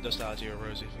 Is it dust allergy or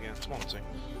Rosie if again? It's one or two.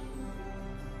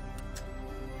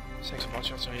 Let's take some hot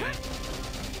shots on you.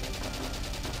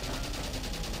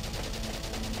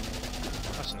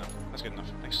 That's enough. That's good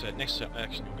enough. Next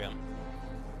action you'll get him.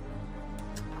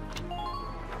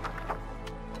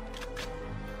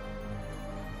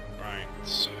 Right.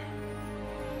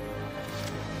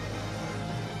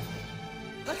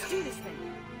 Let's do this thing.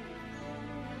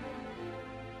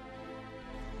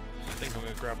 I think I'm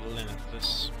gonna grab Lynn for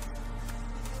this.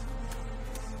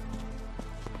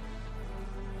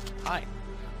 Hi.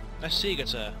 Nice to see you, good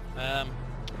sir.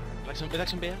 Like some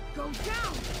beer? Go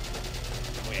down!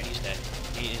 Oh yeah, he's dead.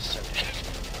 He is so dead.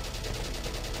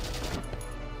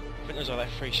 I think those are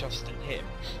like 3 shots didn't hit him.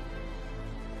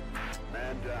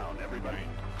 Man down, everybody.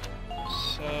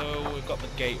 So we've got the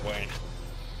gateway.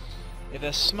 If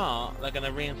they're smart, they're going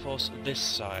to reinforce this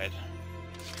side.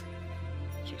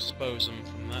 To expose them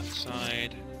from that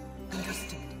side.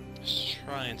 Understood. Let's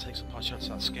try and take some pot shots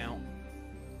at that scout.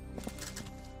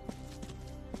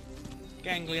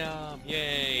 Ganglia!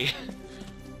 Yay!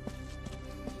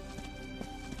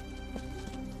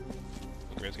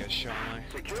 Let's get a shot now.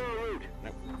 Secure route.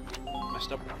 Nope.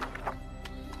 Messed up.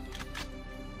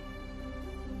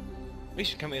 At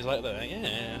least you come here like that.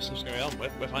 Yeah, something's going on.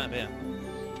 We're fine up here.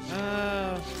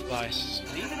 Vice.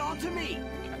 Leave it all to me.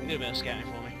 I can do a bit of scouting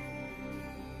for me.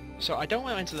 So I don't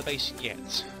want to enter the base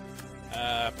yet.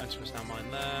 Entrance down mine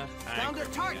there. Found their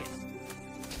target.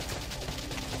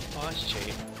 Oh, that's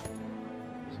cheap.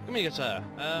 Give me a guitar.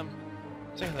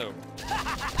 Say hello.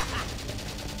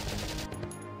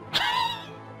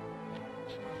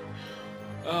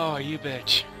 Oh, you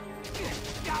bitch.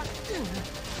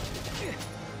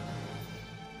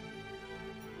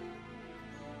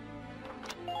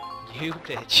 You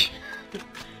bitch.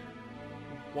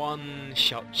 One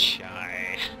shot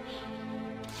shy.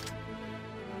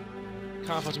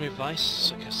 Can't afford to move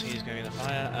Vice, because he's going in the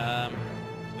fire.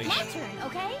 My turn,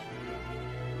 okay?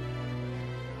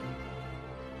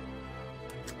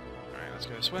 Alright, let's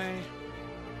go this way.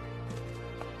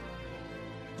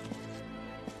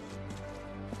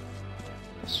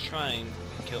 Let's try and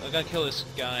kill. I'm gonna kill this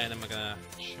guy and then we're gonna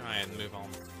try and move on.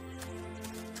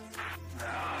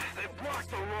 They blocked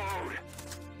the road.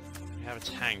 We have a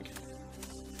tank.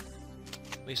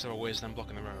 At least there are ways them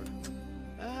blocking the road.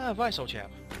 Vice, old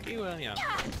chap. You, yeah.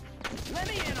 Let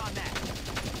me in on that.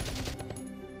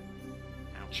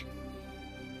 Ouch.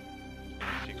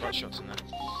 A few crotch shots in there.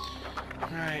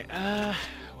 Alright,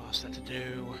 what else there to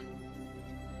do?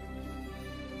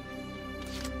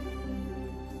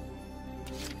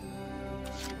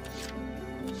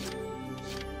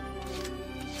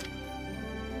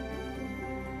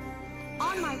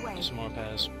 On my way. Do some more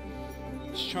repairs.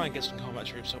 Let's try and get some combat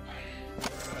troops up.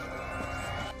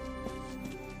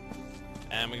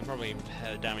 And we can probably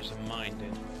repair the damage the mine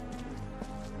did.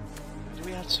 Do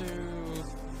we have to...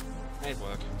 Made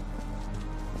work.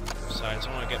 Besides,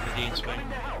 I want to get the Dean's thing.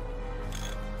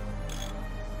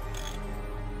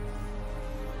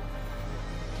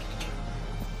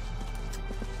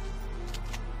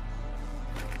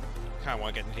 kind of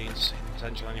want to get into Dean's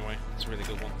potential anyway. It's a really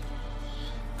good one.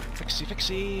 Fixie,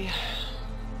 fixie.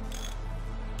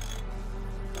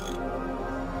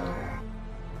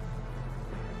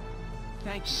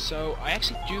 Thanks. So I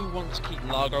actually do want to keep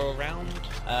Largo around.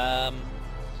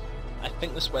 I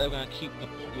think this way we're going to keep the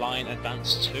line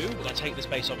advanced too. We're going to take this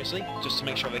base obviously, just to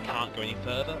make sure they can't go any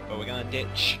further. But we're going to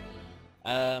ditch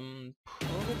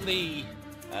probably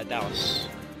Dallas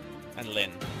and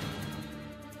Lynn.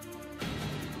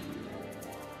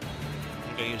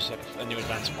 I'm going to use a new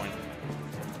advance point.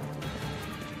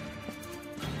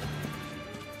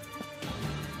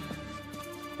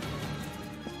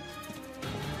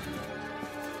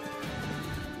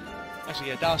 Actually,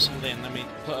 yeah, Dallas and Lynn, then we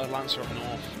put a Lancer up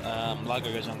north,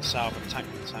 Largo goes on the south, and tank,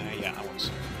 yeah, that works.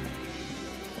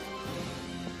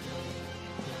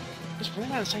 Just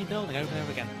running around the same building over and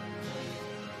over again.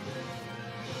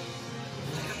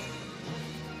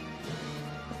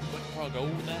 Would probably go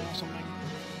there or something.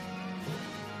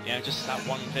 Yeah, just that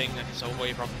one thing that can solve all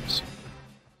your problems.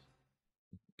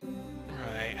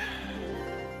 Right.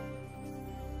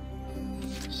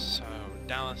 So,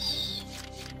 Dallas...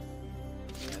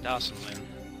 Dallas and Lynn.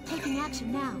 Taking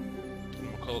action now. And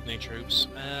we'll call up new troops.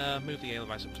 Move the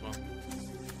Edelweiss up as well.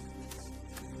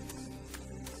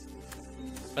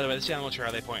 By the way, this is the animal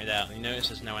trail they pointed out, and you notice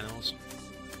there's no animals.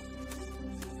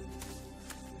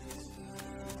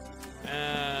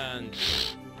 And...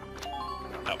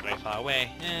 not very far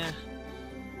away.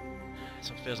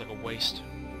 So it feels like a waste.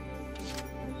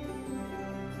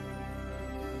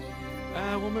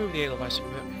 We'll move the Edelweiss up a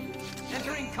bit.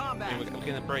 Entering combat. We're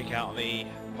going to break out of the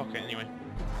pocket anyway.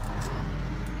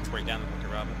 Break down the pocket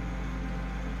rather.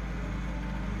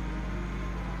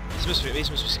 These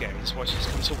must be scary. Just watch this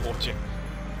come to watch it.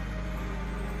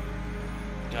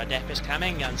 Your death is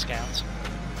coming, gun scouts.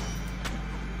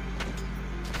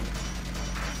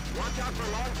 Watch out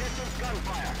for long-distance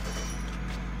gunfire.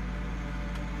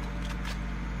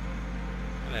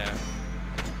 Hello.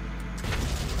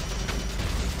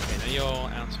 Okay, now you're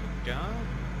out of guard.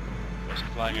 What's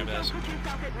flying over there?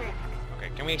 Okay,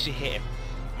 can we actually hit him?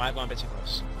 Might have gone a bit too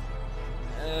close.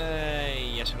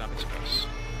 Yes, we've gone a bit too close.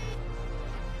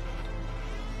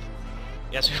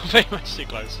 Yes, we got very much too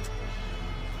close.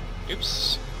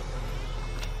 Oops.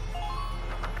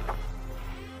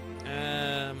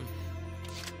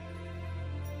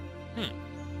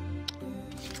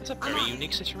 That's a very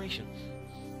unique situation.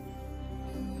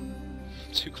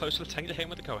 Too close to the tank to hit him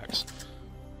with the coax.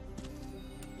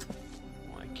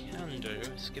 What I can do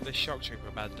is give this shock trooper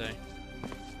a bad day.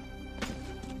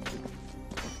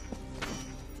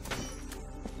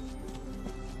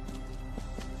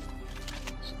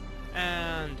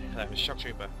 And that was shock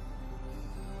trooper.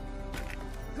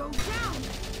 Go down.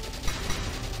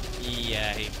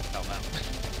 Yeah, he felt that.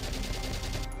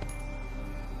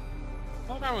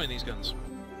 What ammo in these guns?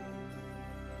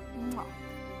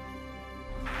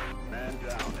 Man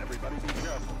down, everybody be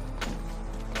careful.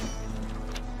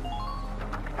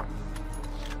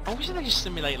 I wish they just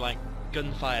simulate like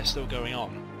gunfire still going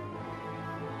on.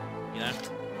 You know?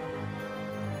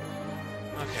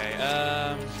 Okay,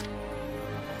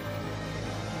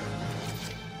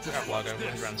 grab Largo, we'll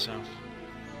head around south.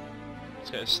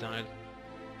 Let's get this started.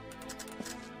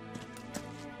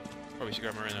 Probably should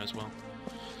grab Marino as well.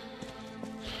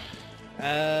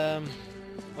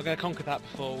 We're going to conquer that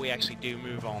before we actually do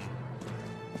move on.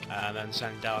 And then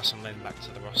send Dallas and Lynn back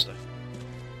to the roster.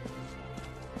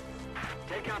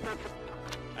 Take out that...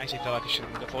 I actually feel like I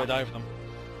shouldn't have deployed over them.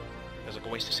 Feels like a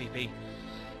waste of CP.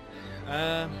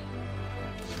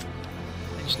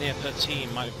 Engineer per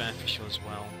team might be beneficial as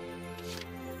well.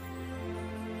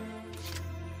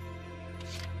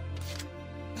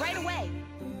 Right away!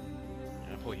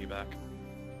 I'll pull you back.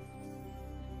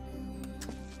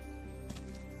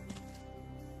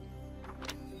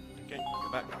 Okay, go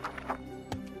back.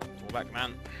 Pull back,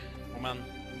 man. Pull, man.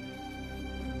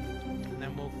 And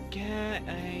then we'll get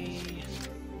a...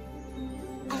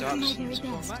 Dark Sun to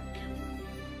fall back.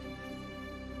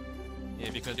 Yeah,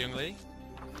 if you could, young lady.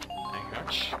 Thank you very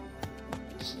much.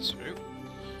 It's true.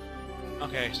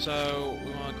 Okay, so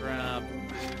we want to grab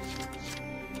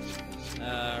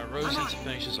Rosie to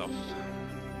finish us off.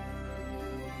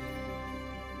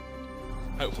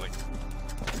 Hopefully.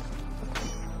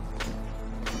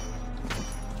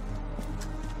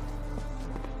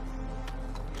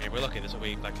 Okay, we're lucky there's a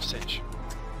wee like a cinch.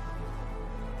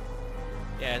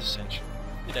 Yeah, it's a cinch.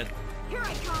 You're dead. Here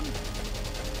I come.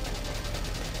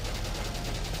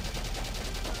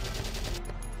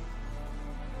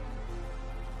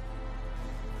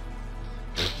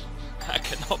 I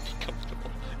cannot be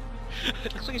comfortable.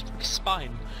 It looks like his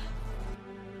spine.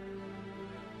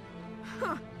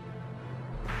 Huh.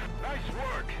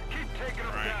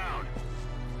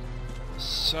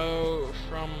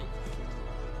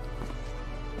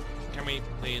 can we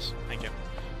please? Thank you.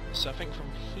 So I think from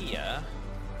here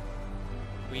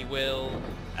we will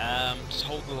just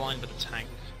hold the line with the tank.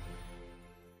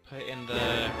 Put it in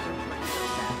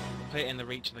the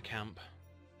reach of the camp.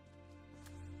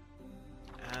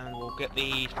 And we'll get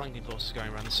the flanking forces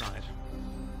going around the side.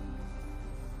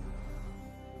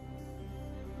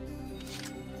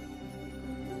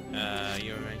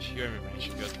 You're in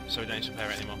range, good. So we don't need to repair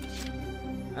it anymore.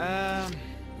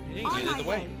 You need to get out of the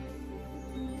way.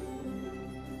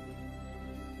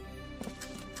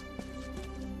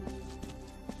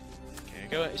 Okay,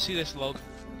 go, see this log?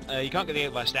 You can't get the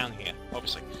Atlas down here,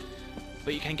 obviously.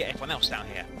 But you can get everyone else down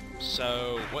here.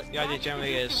 So, what the idea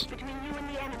generally is...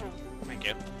 Thank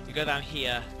you. You go down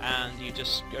here, and you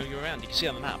just go around. You can see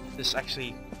on the map, this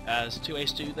actually has two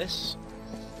ways to do this.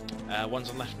 One's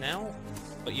on left now,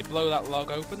 but you blow that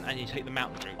log open, and you take the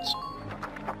mountain routes.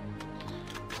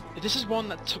 This is one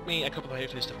that took me a couple of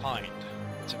playthroughs to find.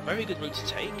 It's a very good route to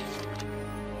take,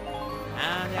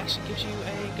 and it actually gives you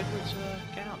a good route to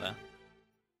get out there.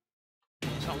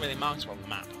 It's not really marked on the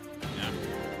map, you know.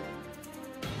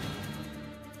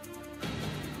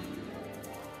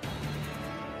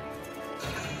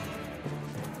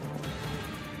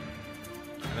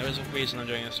 And there is a reason I'm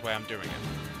doing this the way I'm doing it.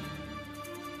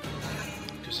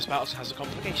 Because this battle has a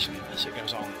complication as it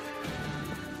goes on.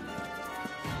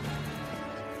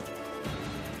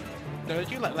 Though I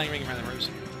do like layering around the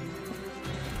rosy.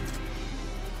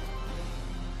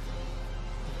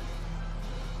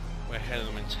 We're ahead of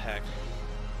them in tech.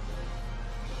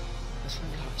 There's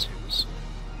some cartoons.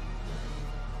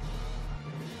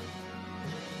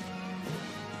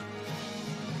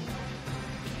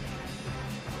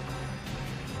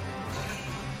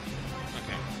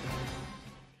 Okay.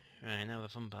 Right, now the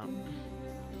fun part.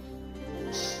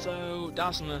 So,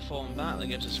 Dar's gonna fallen back, that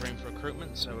gives us room for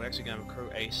recruitment, so we're actually gonna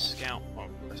recruit a scout. Well,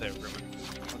 I say recruitment.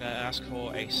 We're gonna ask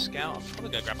for a scout. I'm probably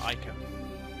gonna grab Ica.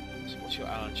 So what's your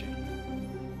allergy?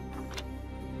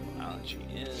 Your allergy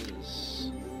is...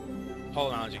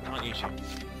 pollen allergy, can't use you.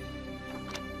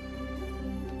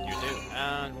 You do.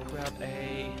 And we'll grab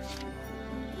a...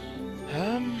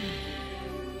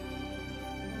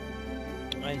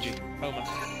 Energy, Homer.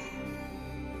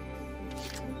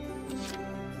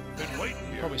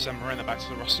 Probably send Morena back to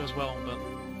the roster as well, but...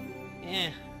 yeah.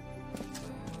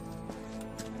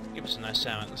 Give us a nice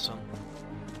sound in the sun.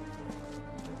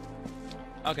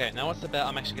 Okay, now what's the bet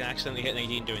I'm actually going to accidentally hit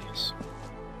Nadine doing this?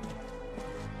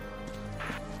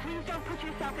 Please don't put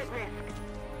yourself at risk.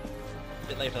 A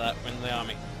bit late for that, we're in the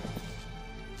army.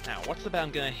 Now, what's the bet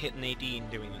I'm going to hit Nadine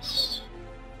doing this?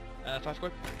 5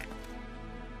 quid?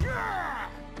 Yeah,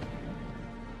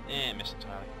 missed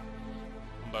entirely.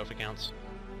 On both accounts.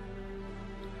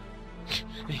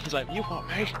 He's like, you want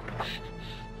me?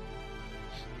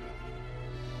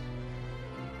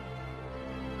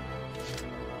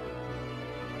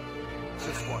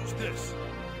 Just watch this.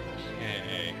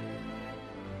 Okay.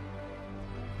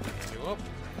 You up.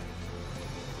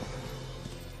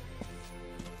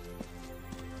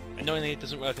 Annoyingly, it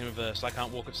doesn't work in reverse. I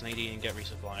can't walk up to Nadine and get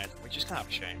resupplied, which is kind of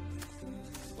a shame.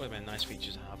 Would have been a nice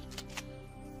feature to have.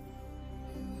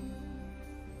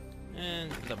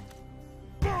 And the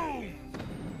boom.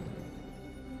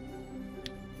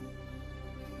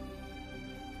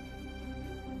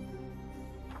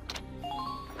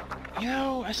 You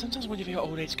know, I sometimes wonder if your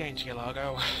old age game to get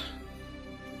Largo.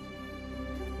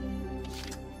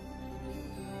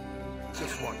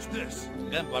 Just watch this.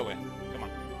 Yeah, blow it. Come on.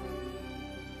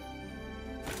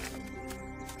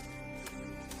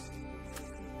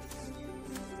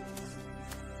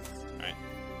 Alright.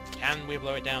 Can we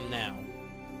blow it down now?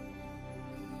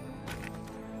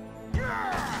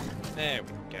 There we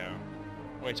go.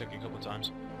 Well, it took you a couple of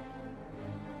times.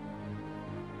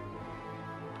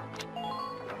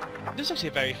 This is actually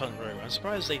a very fun route. I'm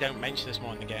surprised they don't mention this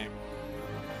more in the game.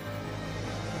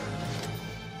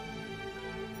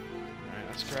 Alright,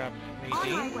 let's grab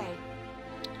Nadine.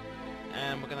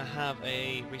 And we're gonna have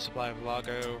a resupply of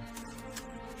Largo.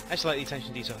 I actually like the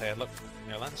attention to detail here. Look,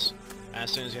 you know, Lance. And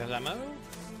as soon as he has ammo...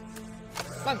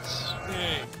 Lance!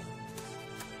 Yay!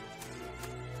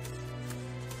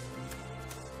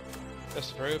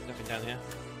 Just approved, nothing down here.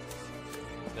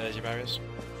 There's your barriers.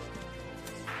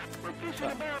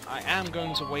 But I am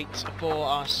going to wait for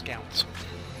our scout.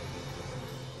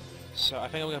 So I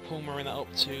think I'm going to pull Marina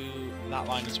up to that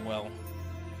line as well.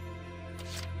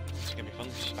 It's going to be fun,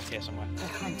 she's back here somewhere. The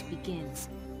hunt begins.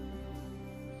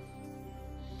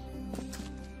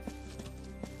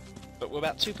 But we're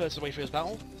about 2/3 of the way through this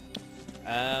battle.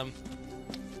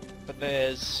 But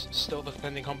there's still the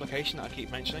pending complication that I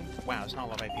keep mentioning. Wow, there's not a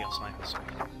lot of AP on snipers.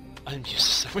 I'm used to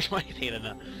so much more AP than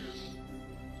that.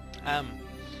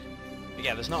 But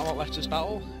yeah, there's not a lot left to this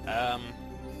battle.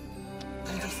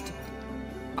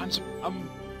 I'm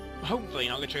hopefully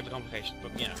not going to trigger the complication,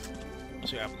 but you know, we'll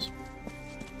see what happens.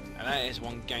 And that is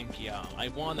one ganky arm. I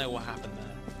want to know what happened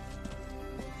there.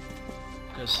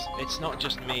 Because it's not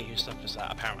just me who suffers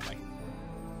that, apparently.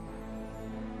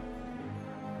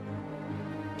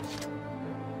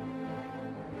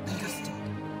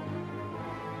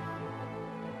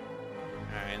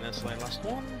 Alright, and that's the last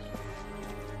one.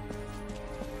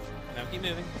 Now keep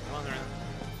moving. Come on around.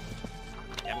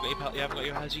 You haven't got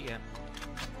your Haji yet.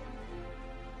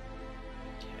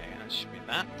 Okay, that should be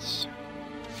that.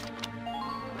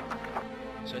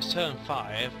 So it's turn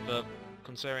 5, but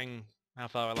considering how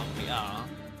far along we are,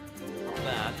 not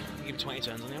bad. I'll give it 20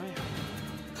 turns anyway.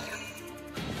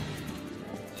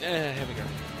 Here we go.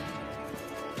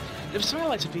 There was something I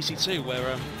liked in PC2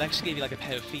 where they actually gave you like a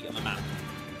pair of feet on the map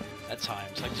at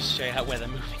times, like just to show you where they're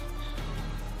moving.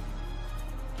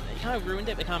 You kind of ruined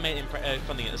it, but kind of made it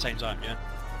funny at the same time, yeah?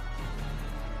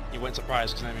 You weren't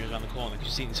surprised because enemy was around the corner because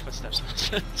you've seen his footsteps on the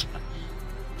time.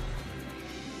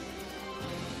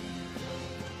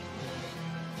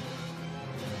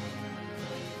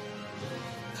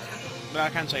 But I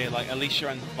can tell you, like, at least your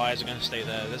end fires are going to stay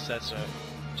there. This says so,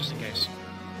 just in case.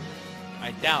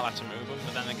 I doubt that's a move them,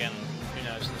 but then again, who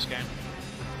knows in this game.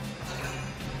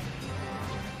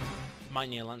 Might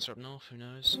need a Lancer up north, who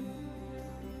knows.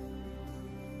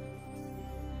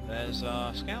 There's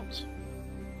our scout.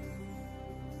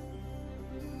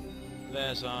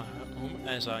 There's our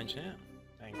engineer.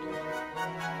 Thank you.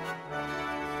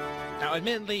 Now,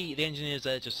 admittedly, the engineer's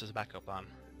there just as a backup plan,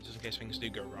 just in case things do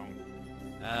go wrong.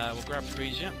 We'll grab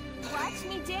Frisia. Watch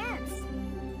me dance.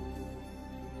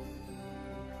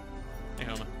 Hey,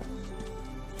 Homer.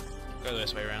 Go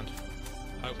this way around.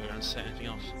 Hopefully, we don't set anything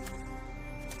off.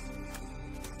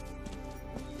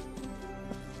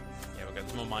 Yeah, we'll get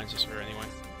there's more mines this way anyway.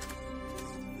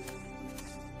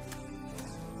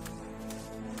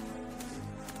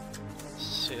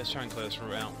 Let's try and clear this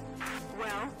route out.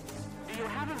 Well, do you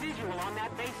have a visual on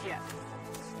that base yet?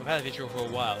 We've had a visual for a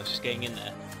while, it's just getting in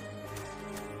there.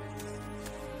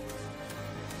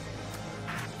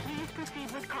 Please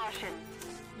proceed with caution.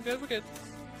 We're good.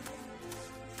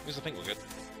 At least I think we're good.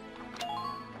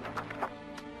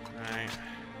 Alright,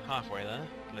 halfway there,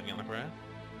 living on the prayer.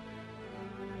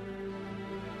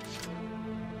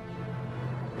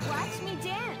 Watch me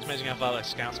dance. It's amazing how far like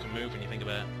scouts can move when you think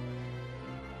about it.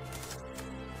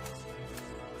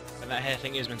 And that hair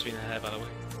thing is meant to be in the hair, by the way.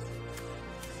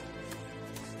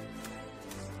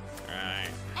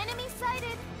 Right. Enemy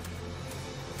sighted.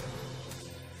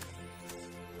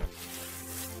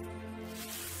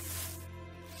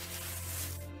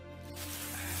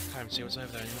 Can't even see what's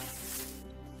over there anymore.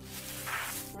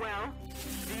 Well,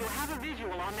 do you have a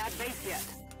visual on that base yet?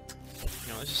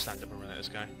 You know, let's just stand up and run at this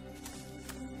guy.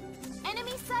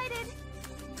 Enemy sighted.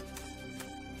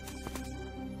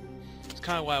 It's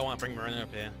kind of why I want to bring Marina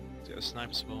up here. To get a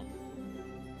sniper support.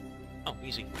 Oh,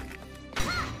 easy.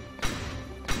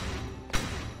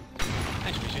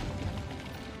 Thanks, Michi.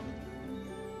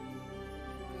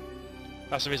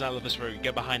 That's the reason I love this route. You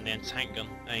get behind the tank gun,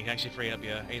 and you can actually free up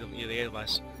your AW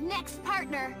device. Next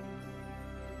partner.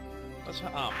 What's her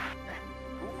arm?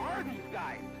 Who are these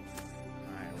guys?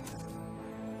 Alright.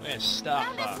 We're gonna start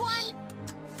Found fast. this one.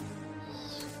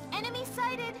 Enemy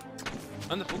sighted.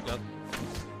 And the full gun.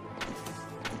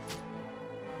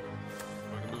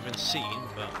 We're gonna move in scene,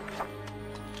 but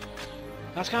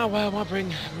that's kind of why I want to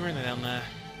bring Marina down there.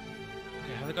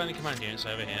 Okay, have they got any command units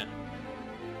over here?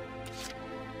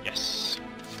 Yes.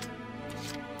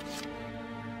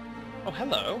 Oh,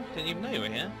 hello. Didn't even know you were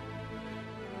here.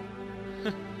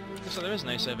 Looks like there is an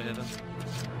ace over here then.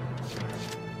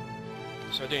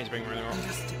 So I do need to bring Marina up.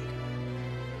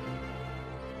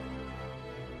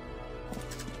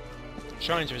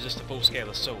 Trying to resist the full scale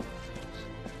assault.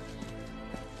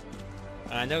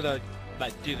 And I know that,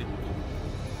 like, do the...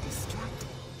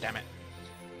 Damn it.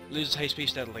 Loses HP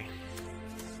steadily.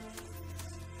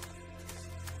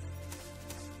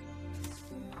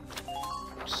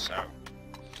 So...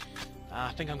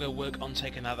 I think I'm going to work on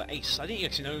taking another ace. I didn't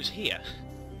actually know it was here.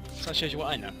 So that shows you what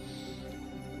I know.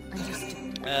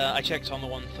 I checked on the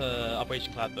one for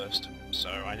Operation Cloudburst, so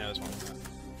I know there's one.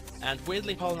 And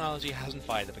weirdly, Pollinology hasn't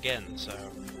fired up again, so...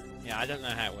 Yeah, I don't know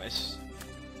how it works.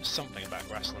 There's something about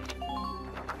grassland.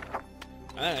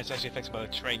 I know it's actually affected by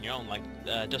the terrain you're on, like,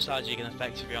 dust allergy can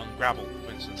affect if you're on gravel,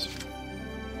 for instance.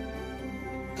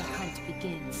 The hunt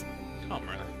begins. Come on,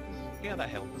 Marina. Get out that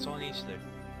hill, that's all I need to do.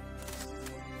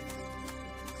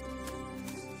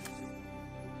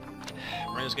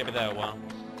 Marina's gonna be there a while.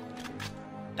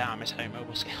 Damn, I miss home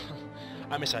mobile skill.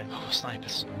 I may say, oh,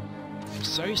 snipers. I'm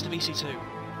so used to VC2.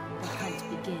 The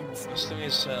hunt begins. This thing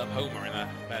is Homer in a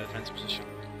better defensive position.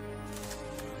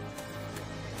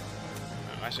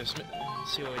 Alright, so let's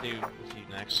see what we do with you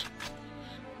next.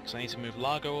 Because I need to move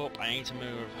Largo up, I need to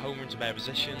move Homer into better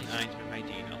position, and I need to move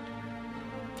Nadine up.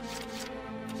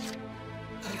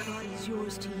 My body is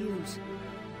yours to use.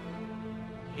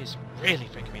 He's really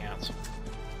freaking me out.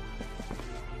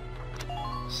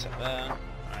 Set there.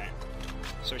 Alright.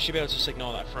 So we should be able to just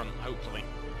ignore that front, hopefully.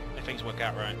 If things work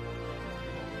out right.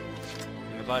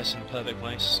 And the device in the perfect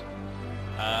place.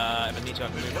 If I need to, I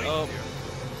can move it up.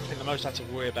 I think the most I have to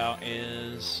worry about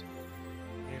is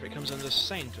if it comes under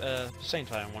sustained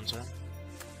fire on one turn.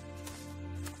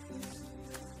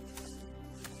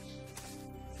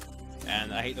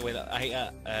 And I hate the way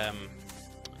that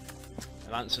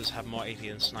Lancers have more AP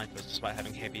than snipers despite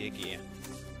having heavier gear.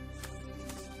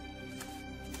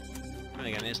 And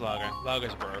again, it's Largo.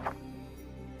 Largo's broke.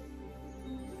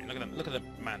 Look at them. Look at the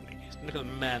manly. Look at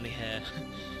the manly hair.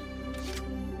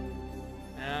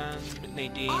 And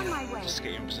Nadine, just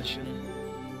get you in position.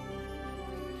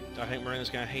 I think Marina's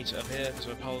going to hate it up here because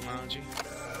of a pole analogy.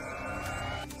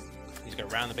 He's going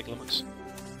to round the big lummox.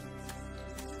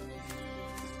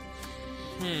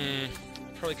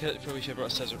 Probably should have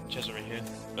brought Cesare here,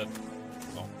 but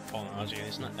well, pole analogy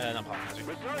is not pole analogy.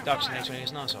 Dark Nature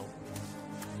is an arsehole.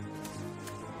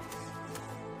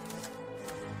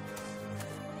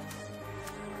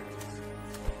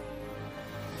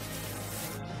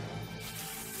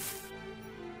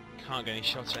 Can't get any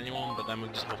shots at anyone, but then we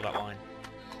just hold that line.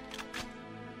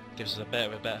 Gives us a bit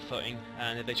of a better footing,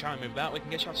 and if they try and move that, we can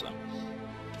get shots at them.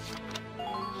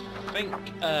 I think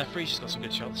Frisia's got some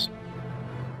good shots.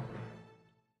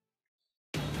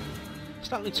 It's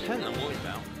that lieutenant I'm worried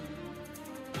about.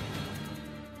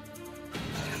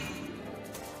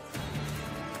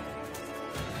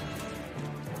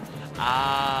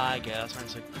 Ah, I guess I meant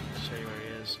to show you where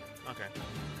he is. Okay.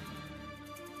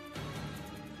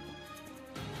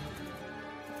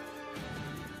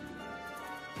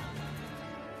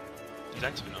 He's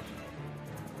active enough.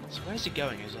 So where's he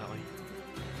going exactly?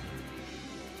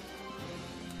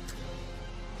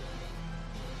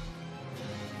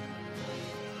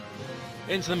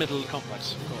 Into the middle of the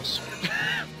complex, of course.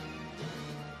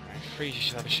 Alright, Frisia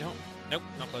should have a shot. Nope,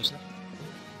 not close enough.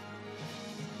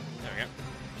 There we go.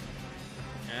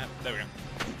 Yeah, there we go.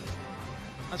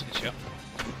 That's a good shot.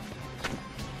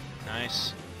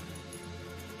 Nice.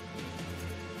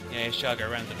 Yeah, he's trying to go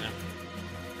around it now.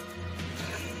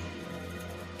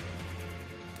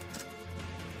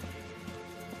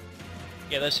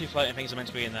 Yeah, those two floating things are meant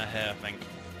to be in their hair, I think.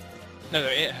 No,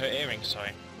 they're her earrings,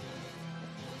 sorry.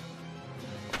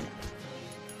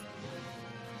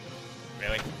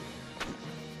 Really?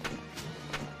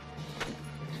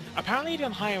 Apparently, if you're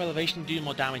on higher elevation, you do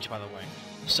more damage, by the way.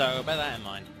 So, bear that in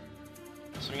mind.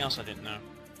 Something else I didn't know.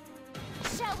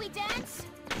 Shall we dance?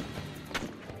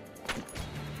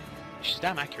 She's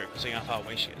damn accurate, considering how far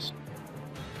away she is.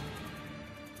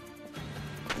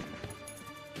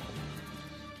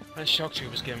 That shock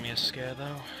troop was giving me a scare,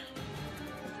 though.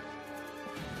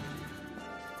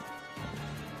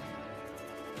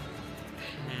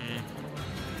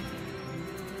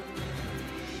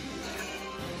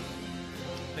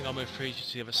 I think I'll move Frisia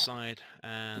to the other side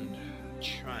and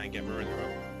try and get Marina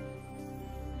up.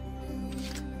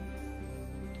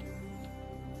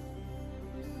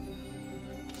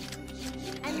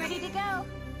 I'm ready to go.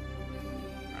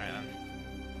 Alright then.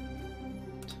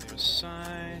 To the other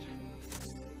side.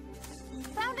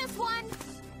 Found us one.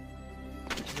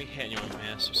 Can we hit anyone from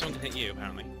here? So someone can hit you,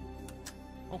 apparently.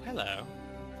 Oh, hello.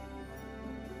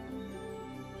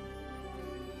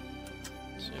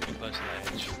 So be close to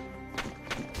the edge.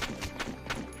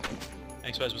 I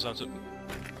expose myself to...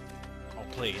 Oh,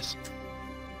 please.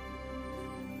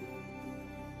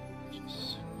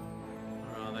 Just...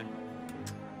 Where are they?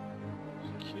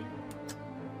 Cute.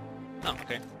 Oh,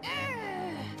 okay.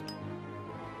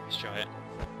 Let's try it.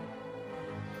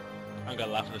 I'm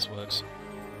gonna laugh if this works.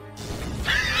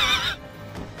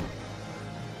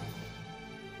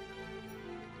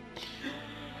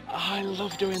 Oh, I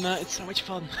love doing that, it's so much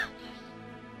fun.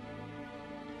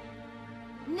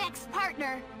 Next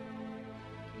partner.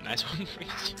 Nice one,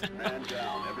 Frisia.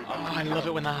 Oh, I love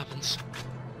it when that happens.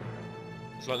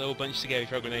 It's like they all bunch together,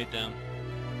 throw a grenade down.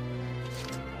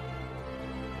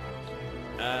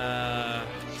 Yeah.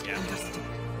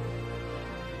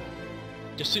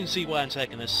 Just soon see why I'm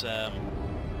taking this,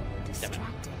 Distracted.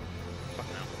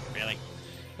 Fucking hell, really.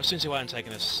 I'll soon see why I'm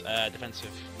taking this,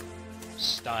 defensive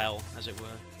style, as it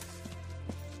were.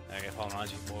 There we go,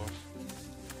 Polynesian 4.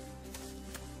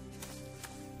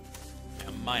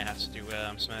 Yeah, might have to do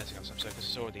some editing on this episode because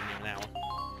it's already near an hour.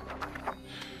 I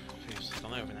think it's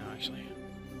done over now, actually.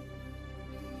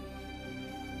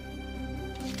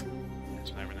 Yeah,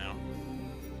 it's over now.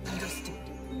 Understood.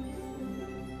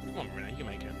 Come on, Marina, you can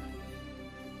make it.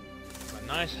 Got a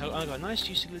nice, I've got a nice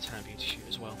juicy lieutenant for you to shoot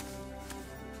as well.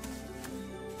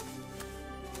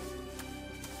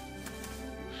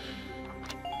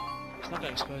 He's not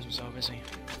going to expose himself, is he?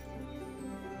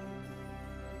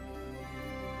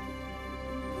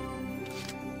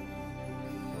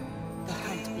 The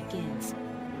hunt begins.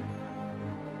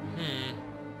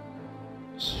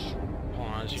 Hold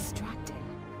on, Distracted.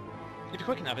 if you're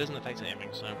quick enough, it doesn't affect aiming,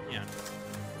 so yeah.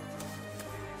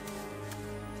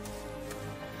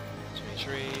 Too many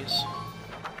trees.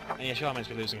 And yeah, Charmaine's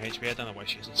been losing HP, I don't know why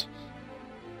she isn't.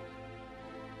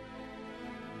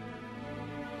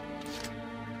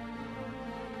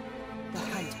 The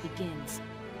hunt begins.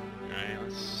 Alright,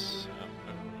 let's...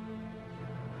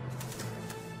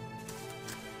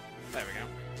 there we go.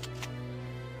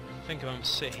 I think I'm going to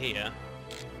sit here.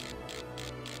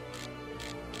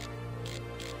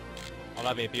 Oh,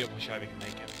 that'd be a beautiful shot if we can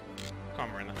make it. Come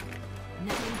on, Marina.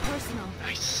 Nothing personal.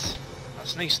 Nice!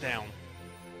 That's an ace down.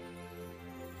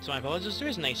 So my apologies, there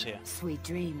is an ace here. Sweet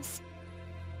dreams.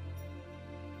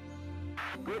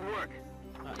 Good work.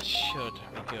 That should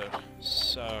be good.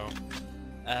 So,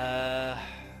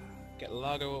 get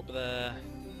Largo up there,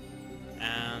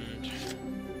 and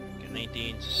get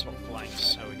Nadine to swap flanks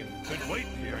so we can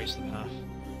erase the path.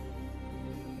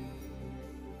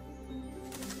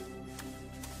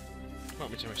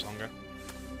 Won't be too much longer.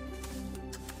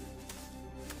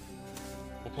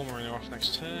 We'll pull Marina off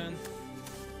next turn.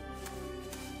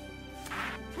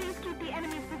 Please keep the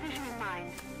enemy's position in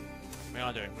mind. We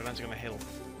are doing. We're landing on a hill.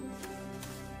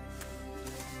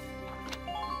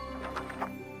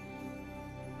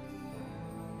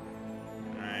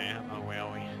 Alright, how far away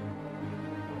are we?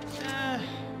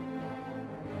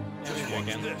 There we go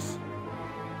again. This.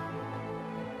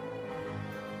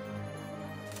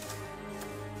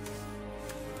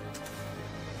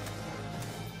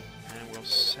 And we'll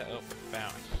set up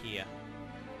about here.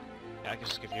 Yeah, I can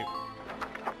just give you...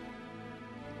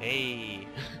 Hey!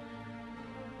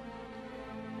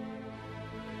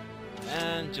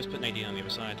 And just put Nadine on the other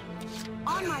side.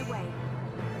 On my way.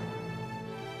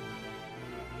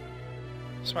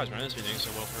 Surprised Marina's been doing so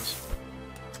well for us.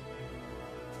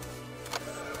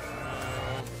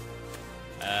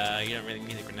 You don't really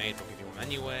need a grenade, we'll give you one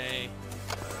anyway.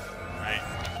 Right.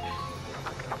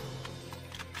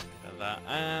 Got that.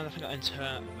 And I think I'll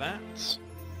enter that.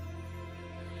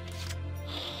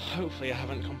 Hopefully I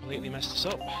haven't completely messed this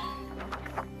up.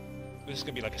 This is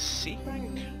going to be like a C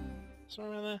rank?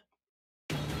 Somewhere around there.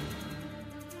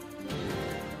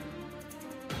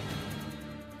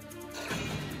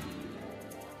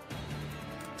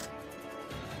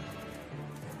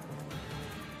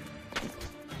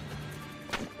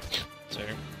 So...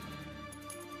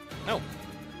 Oh!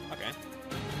 Okay.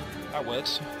 That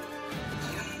works.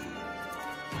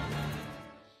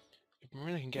 If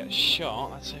Marina can get a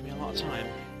shot, that'd save me a lot of time.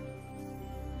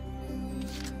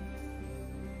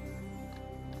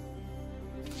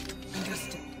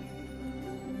 Understood.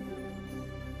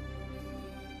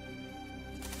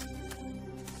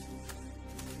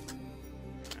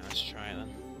 Let's try it then.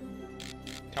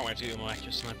 Can't wait to do more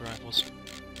accurate sniper rifles.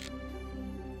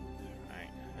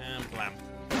 Right, and blam.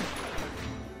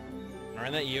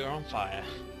 Marina, you're on fire.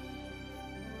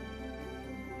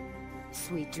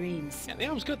 Sweet dreams. Yeah, the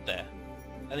arm's good there.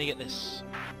 Then you get this.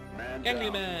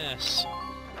 Gangly mess!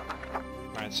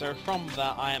 Right, so from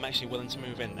that I am actually willing to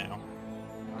move in now.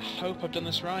 I hope I've done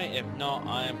this right, if not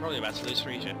I am probably about to lose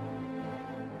 3 shit.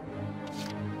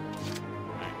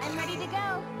 I'm ready to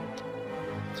go.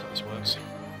 That's how this works.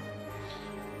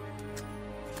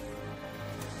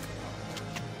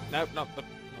 Nope, not the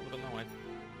that way.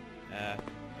 There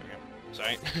we go.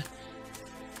 Sorry.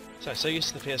 So used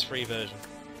to the PS3 version.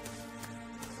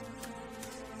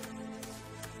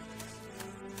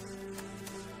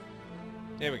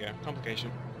 Here we go,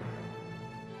 complication.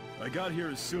 I got here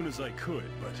as soon as I could,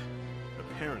 but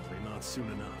apparently not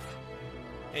soon enough.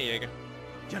 Hey, Jaeger.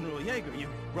 General Jaeger, you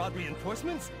brought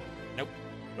reinforcements? Nope.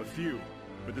 A few,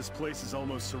 but this place is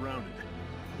almost surrounded.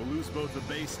 We'll lose both the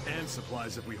base and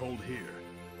supplies if we hold here.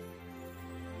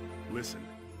 Listen,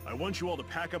 I want you all to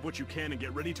pack up what you can and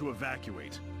get ready to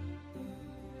evacuate.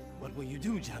 What will you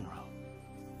do, General?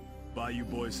 Buy you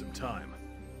boys some time.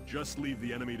 Just leave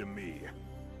the enemy to me.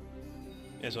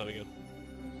 Here's what we got.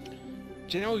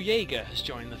 General Jaeger has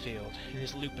joined the field in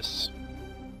his lupus.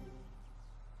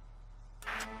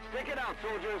 Stick it out,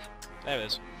 soldiers. There it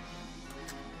is.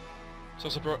 He's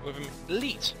also brought with him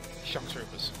elite shock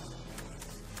troopers.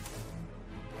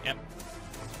 Yep.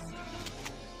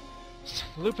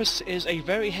 Lupus is a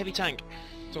very heavy tank.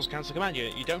 It's also Council Command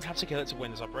Unit. You don't have to kill it to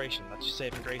win this operation. That's your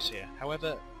saving grace here.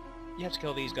 However, you have to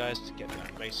kill these guys to get to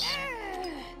that base.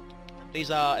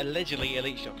 These are allegedly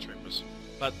elite shock troopers.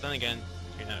 But then again,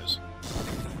 who knows?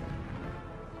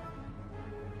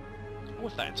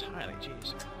 With that entirely,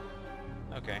 jeez.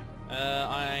 Okay,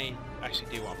 I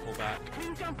actually do want to pull back.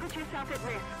 Please don't put yourself at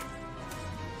risk.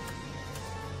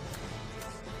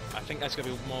 I think that's going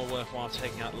to be more worthwhile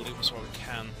taking out the Lupus while we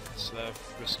can, instead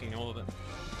of risking all of it.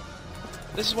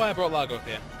 This is why I brought Largo up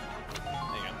here. There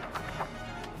you go.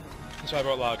 That's why I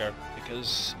brought Largo,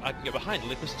 because I can get behind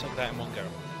Lupus and take it out in one go.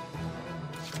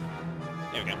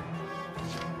 There we go.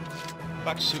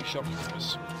 Back to suit shock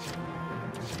troopers.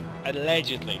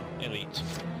 Allegedly elite.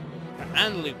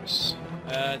 And Lupus.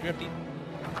 Do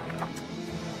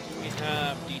we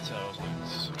have details on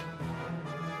this?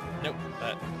 Nope,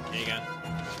 but there you go.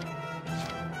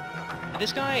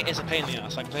 This guy is a pain in the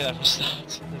ass, I can tell you that from the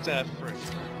start. It's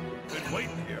free. Been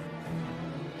waiting here.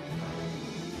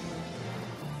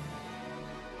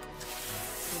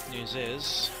 Good news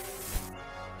is,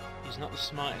 he's not the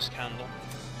smartest candle.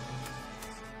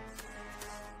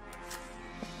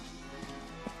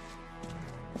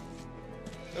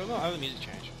 Oh no, I have the music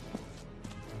change.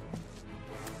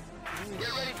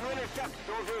 Get ready to intercept,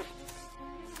 soldiers.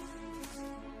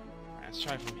 Right, let's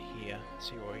try from here,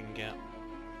 see what we can get.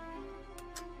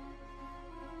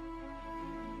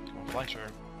 Come on, fly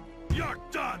through. You're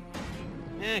done!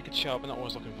 Yeah, good shot, but not what I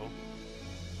was looking for.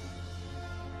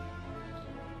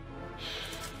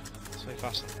 It's very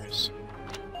fast and loose.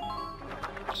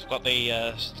 So I've got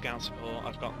the scout support,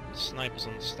 I've got snipers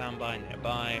on standby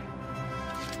nearby.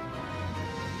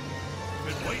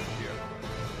 Been waiting here.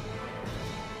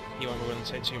 He won't be willing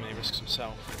to take too many risks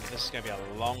himself. This is going to be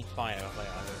a long fire if I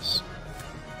like this.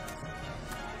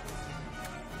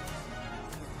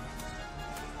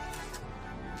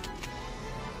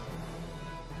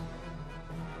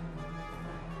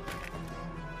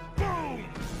 Boom!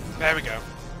 There we go.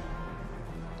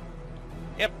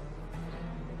 Yep.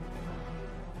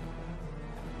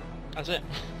 That's it.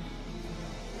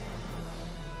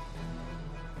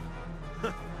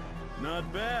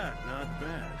 Not bad, not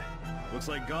bad. Looks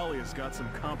like Gallia's got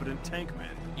some competent tank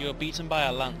men. You were beaten by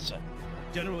a Lancer.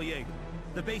 General Jaeger,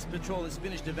 the base patrol has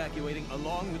finished evacuating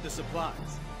along with the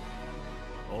supplies.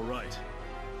 All right.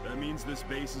 That means this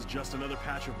base is just another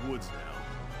patch of woods now.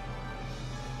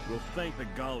 We'll thank the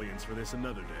Gallians for this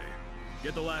another day.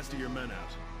 Get the last of your men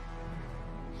out.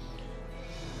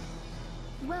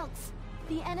 Welks,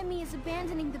 the enemy is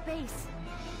abandoning the base.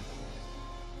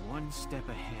 One step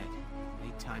ahead.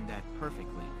 They timed that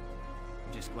perfectly.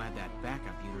 I'm just glad that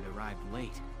backup unit arrived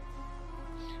late.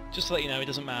 Just to let you know, it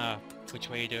doesn't matter which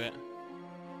way you do it.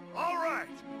 All right.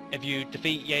 If you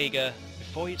defeat Jaeger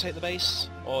before you take the base,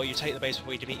 or you take the base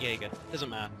before you defeat Jaeger, it doesn't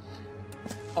matter.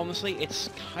 Honestly, it's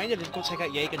kind of difficult to take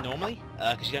out Jaeger normally,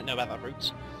 because you don't know about that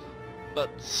route. But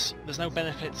there's no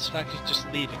benefits for actually just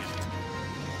leaving it.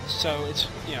 So it's,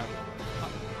 you know,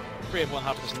 3 of one,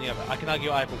 half a dozen the other. I can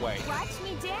argue either way. Watch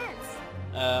me dance.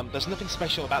 There's nothing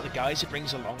special about the guys he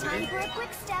brings along with Time him. for a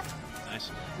quick step.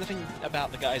 Nice. Nothing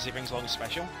about the guys he brings along is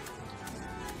special.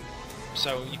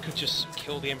 So you could just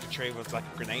kill the infantry with like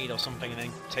a grenade or something and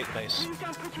then take the base. Please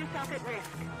don't put yourself at risk.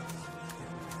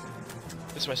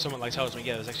 This way someone like tells me,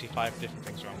 yeah, there's actually 5 different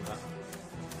things wrong with that.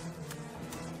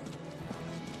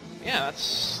 Yeah,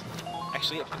 that's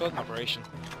actually it for the Kloden operation.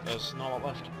 There's not a lot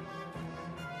left.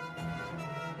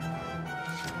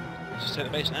 Just take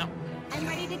the base now. I'm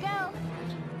ready to go.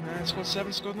 And Squad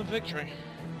 7 scored the victory.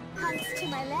 Hunts to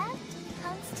my left,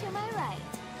 hunts to my right.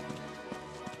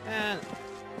 And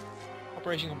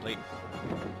operation complete.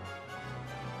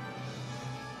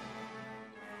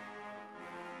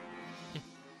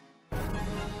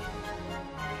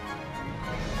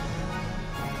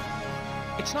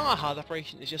 It's not a hard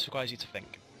operation, it just requires you to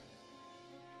think.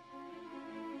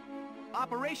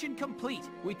 Operation complete.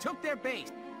 We took their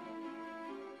base.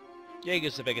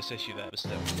 Jaeger's the biggest issue there, but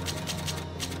still.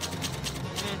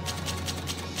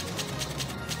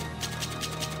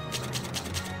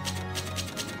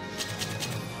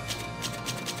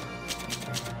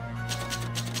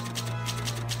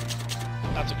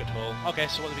 That's a good haul. Okay,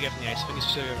 so what do we get from the ace? I think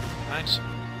it's 2. Nice.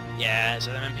 Yeah, it's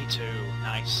an MP2.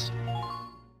 Nice.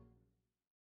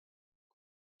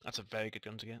 That's a very good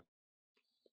gun to get.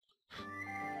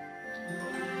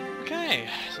 Okay,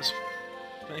 so let's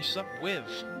finish this up with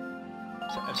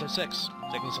episode 6,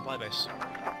 taking the supply base.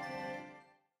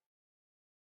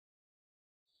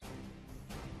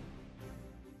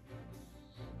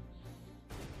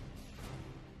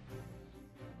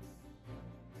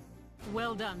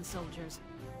 Well done, soldiers.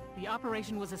 The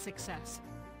operation was a success.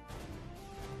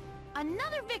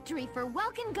 Another victory for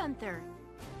Welkin Gunther.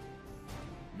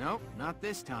 Nope, not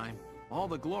this time. All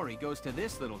the glory goes to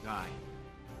this little guy.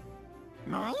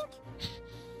 Mike?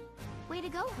 Way to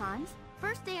go, Hans.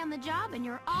 First day on the job and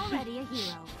you're already a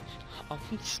hero.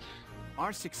 Hans?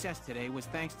 Our success today was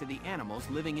thanks to the animals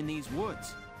living in these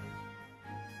woods.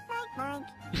 Mike.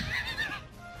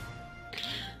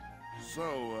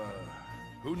 So,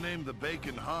 who named the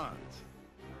bacon Hans?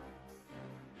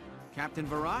 Captain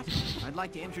Virat, I'd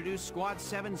like to introduce Squad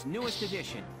 7's newest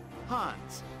addition,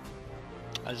 Hans.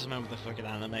 I just remember the fucking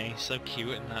anime. So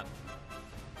cute in that.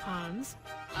 Hans,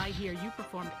 I hear you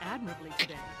performed admirably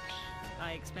today.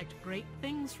 I expect great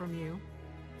things from you.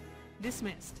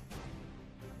 Dismissed.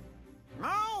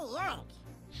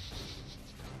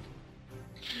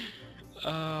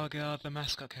 Oh god, the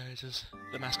mascot characters.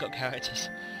 The mascot characters.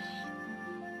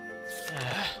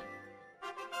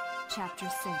 Chapter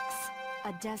 6.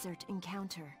 A desert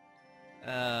encounter.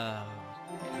 Oh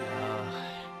god.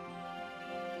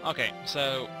 Okay,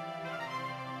 so...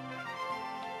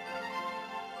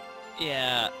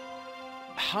 yeah...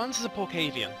 Hans is a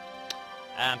Porcavian.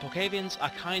 And Porcavians are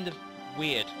kind of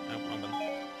weird. No, wrong one.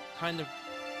 Kind of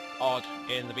odd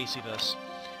in the BC-verse.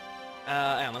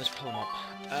 Hang on, let's pull them up.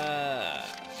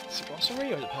 Is it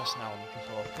glossary or is it personnel I'm looking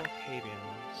for?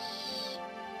 Porcavians...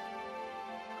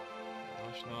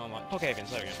 National... Porcavians,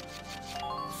 there we go.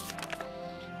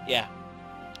 Yeah.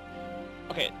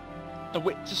 Okay.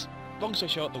 Just long story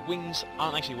short, the wings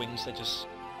aren't actually wings, they're just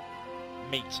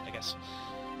meat, I guess.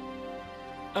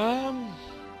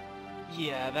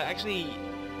 Yeah, they're actually...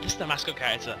 This is the mascot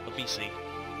character of VC.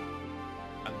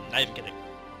 I'm not even kidding.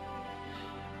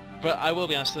 But I will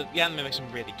be honest, the anime makes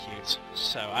them really cute,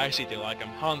 so I actually do like them.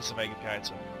 Hans is a very good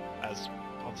character, as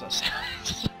Hans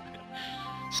sounds.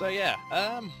 So yeah,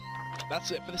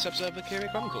 that's it for this episode of Valkyria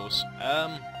Chronicles.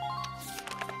 I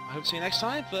hope to see you next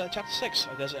time for Chapter 6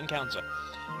 of Desert Encounter.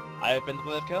 I have been the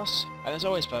Blade of Chaos, and as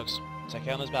always folks, take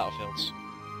care on those battlefields.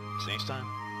 See you next time.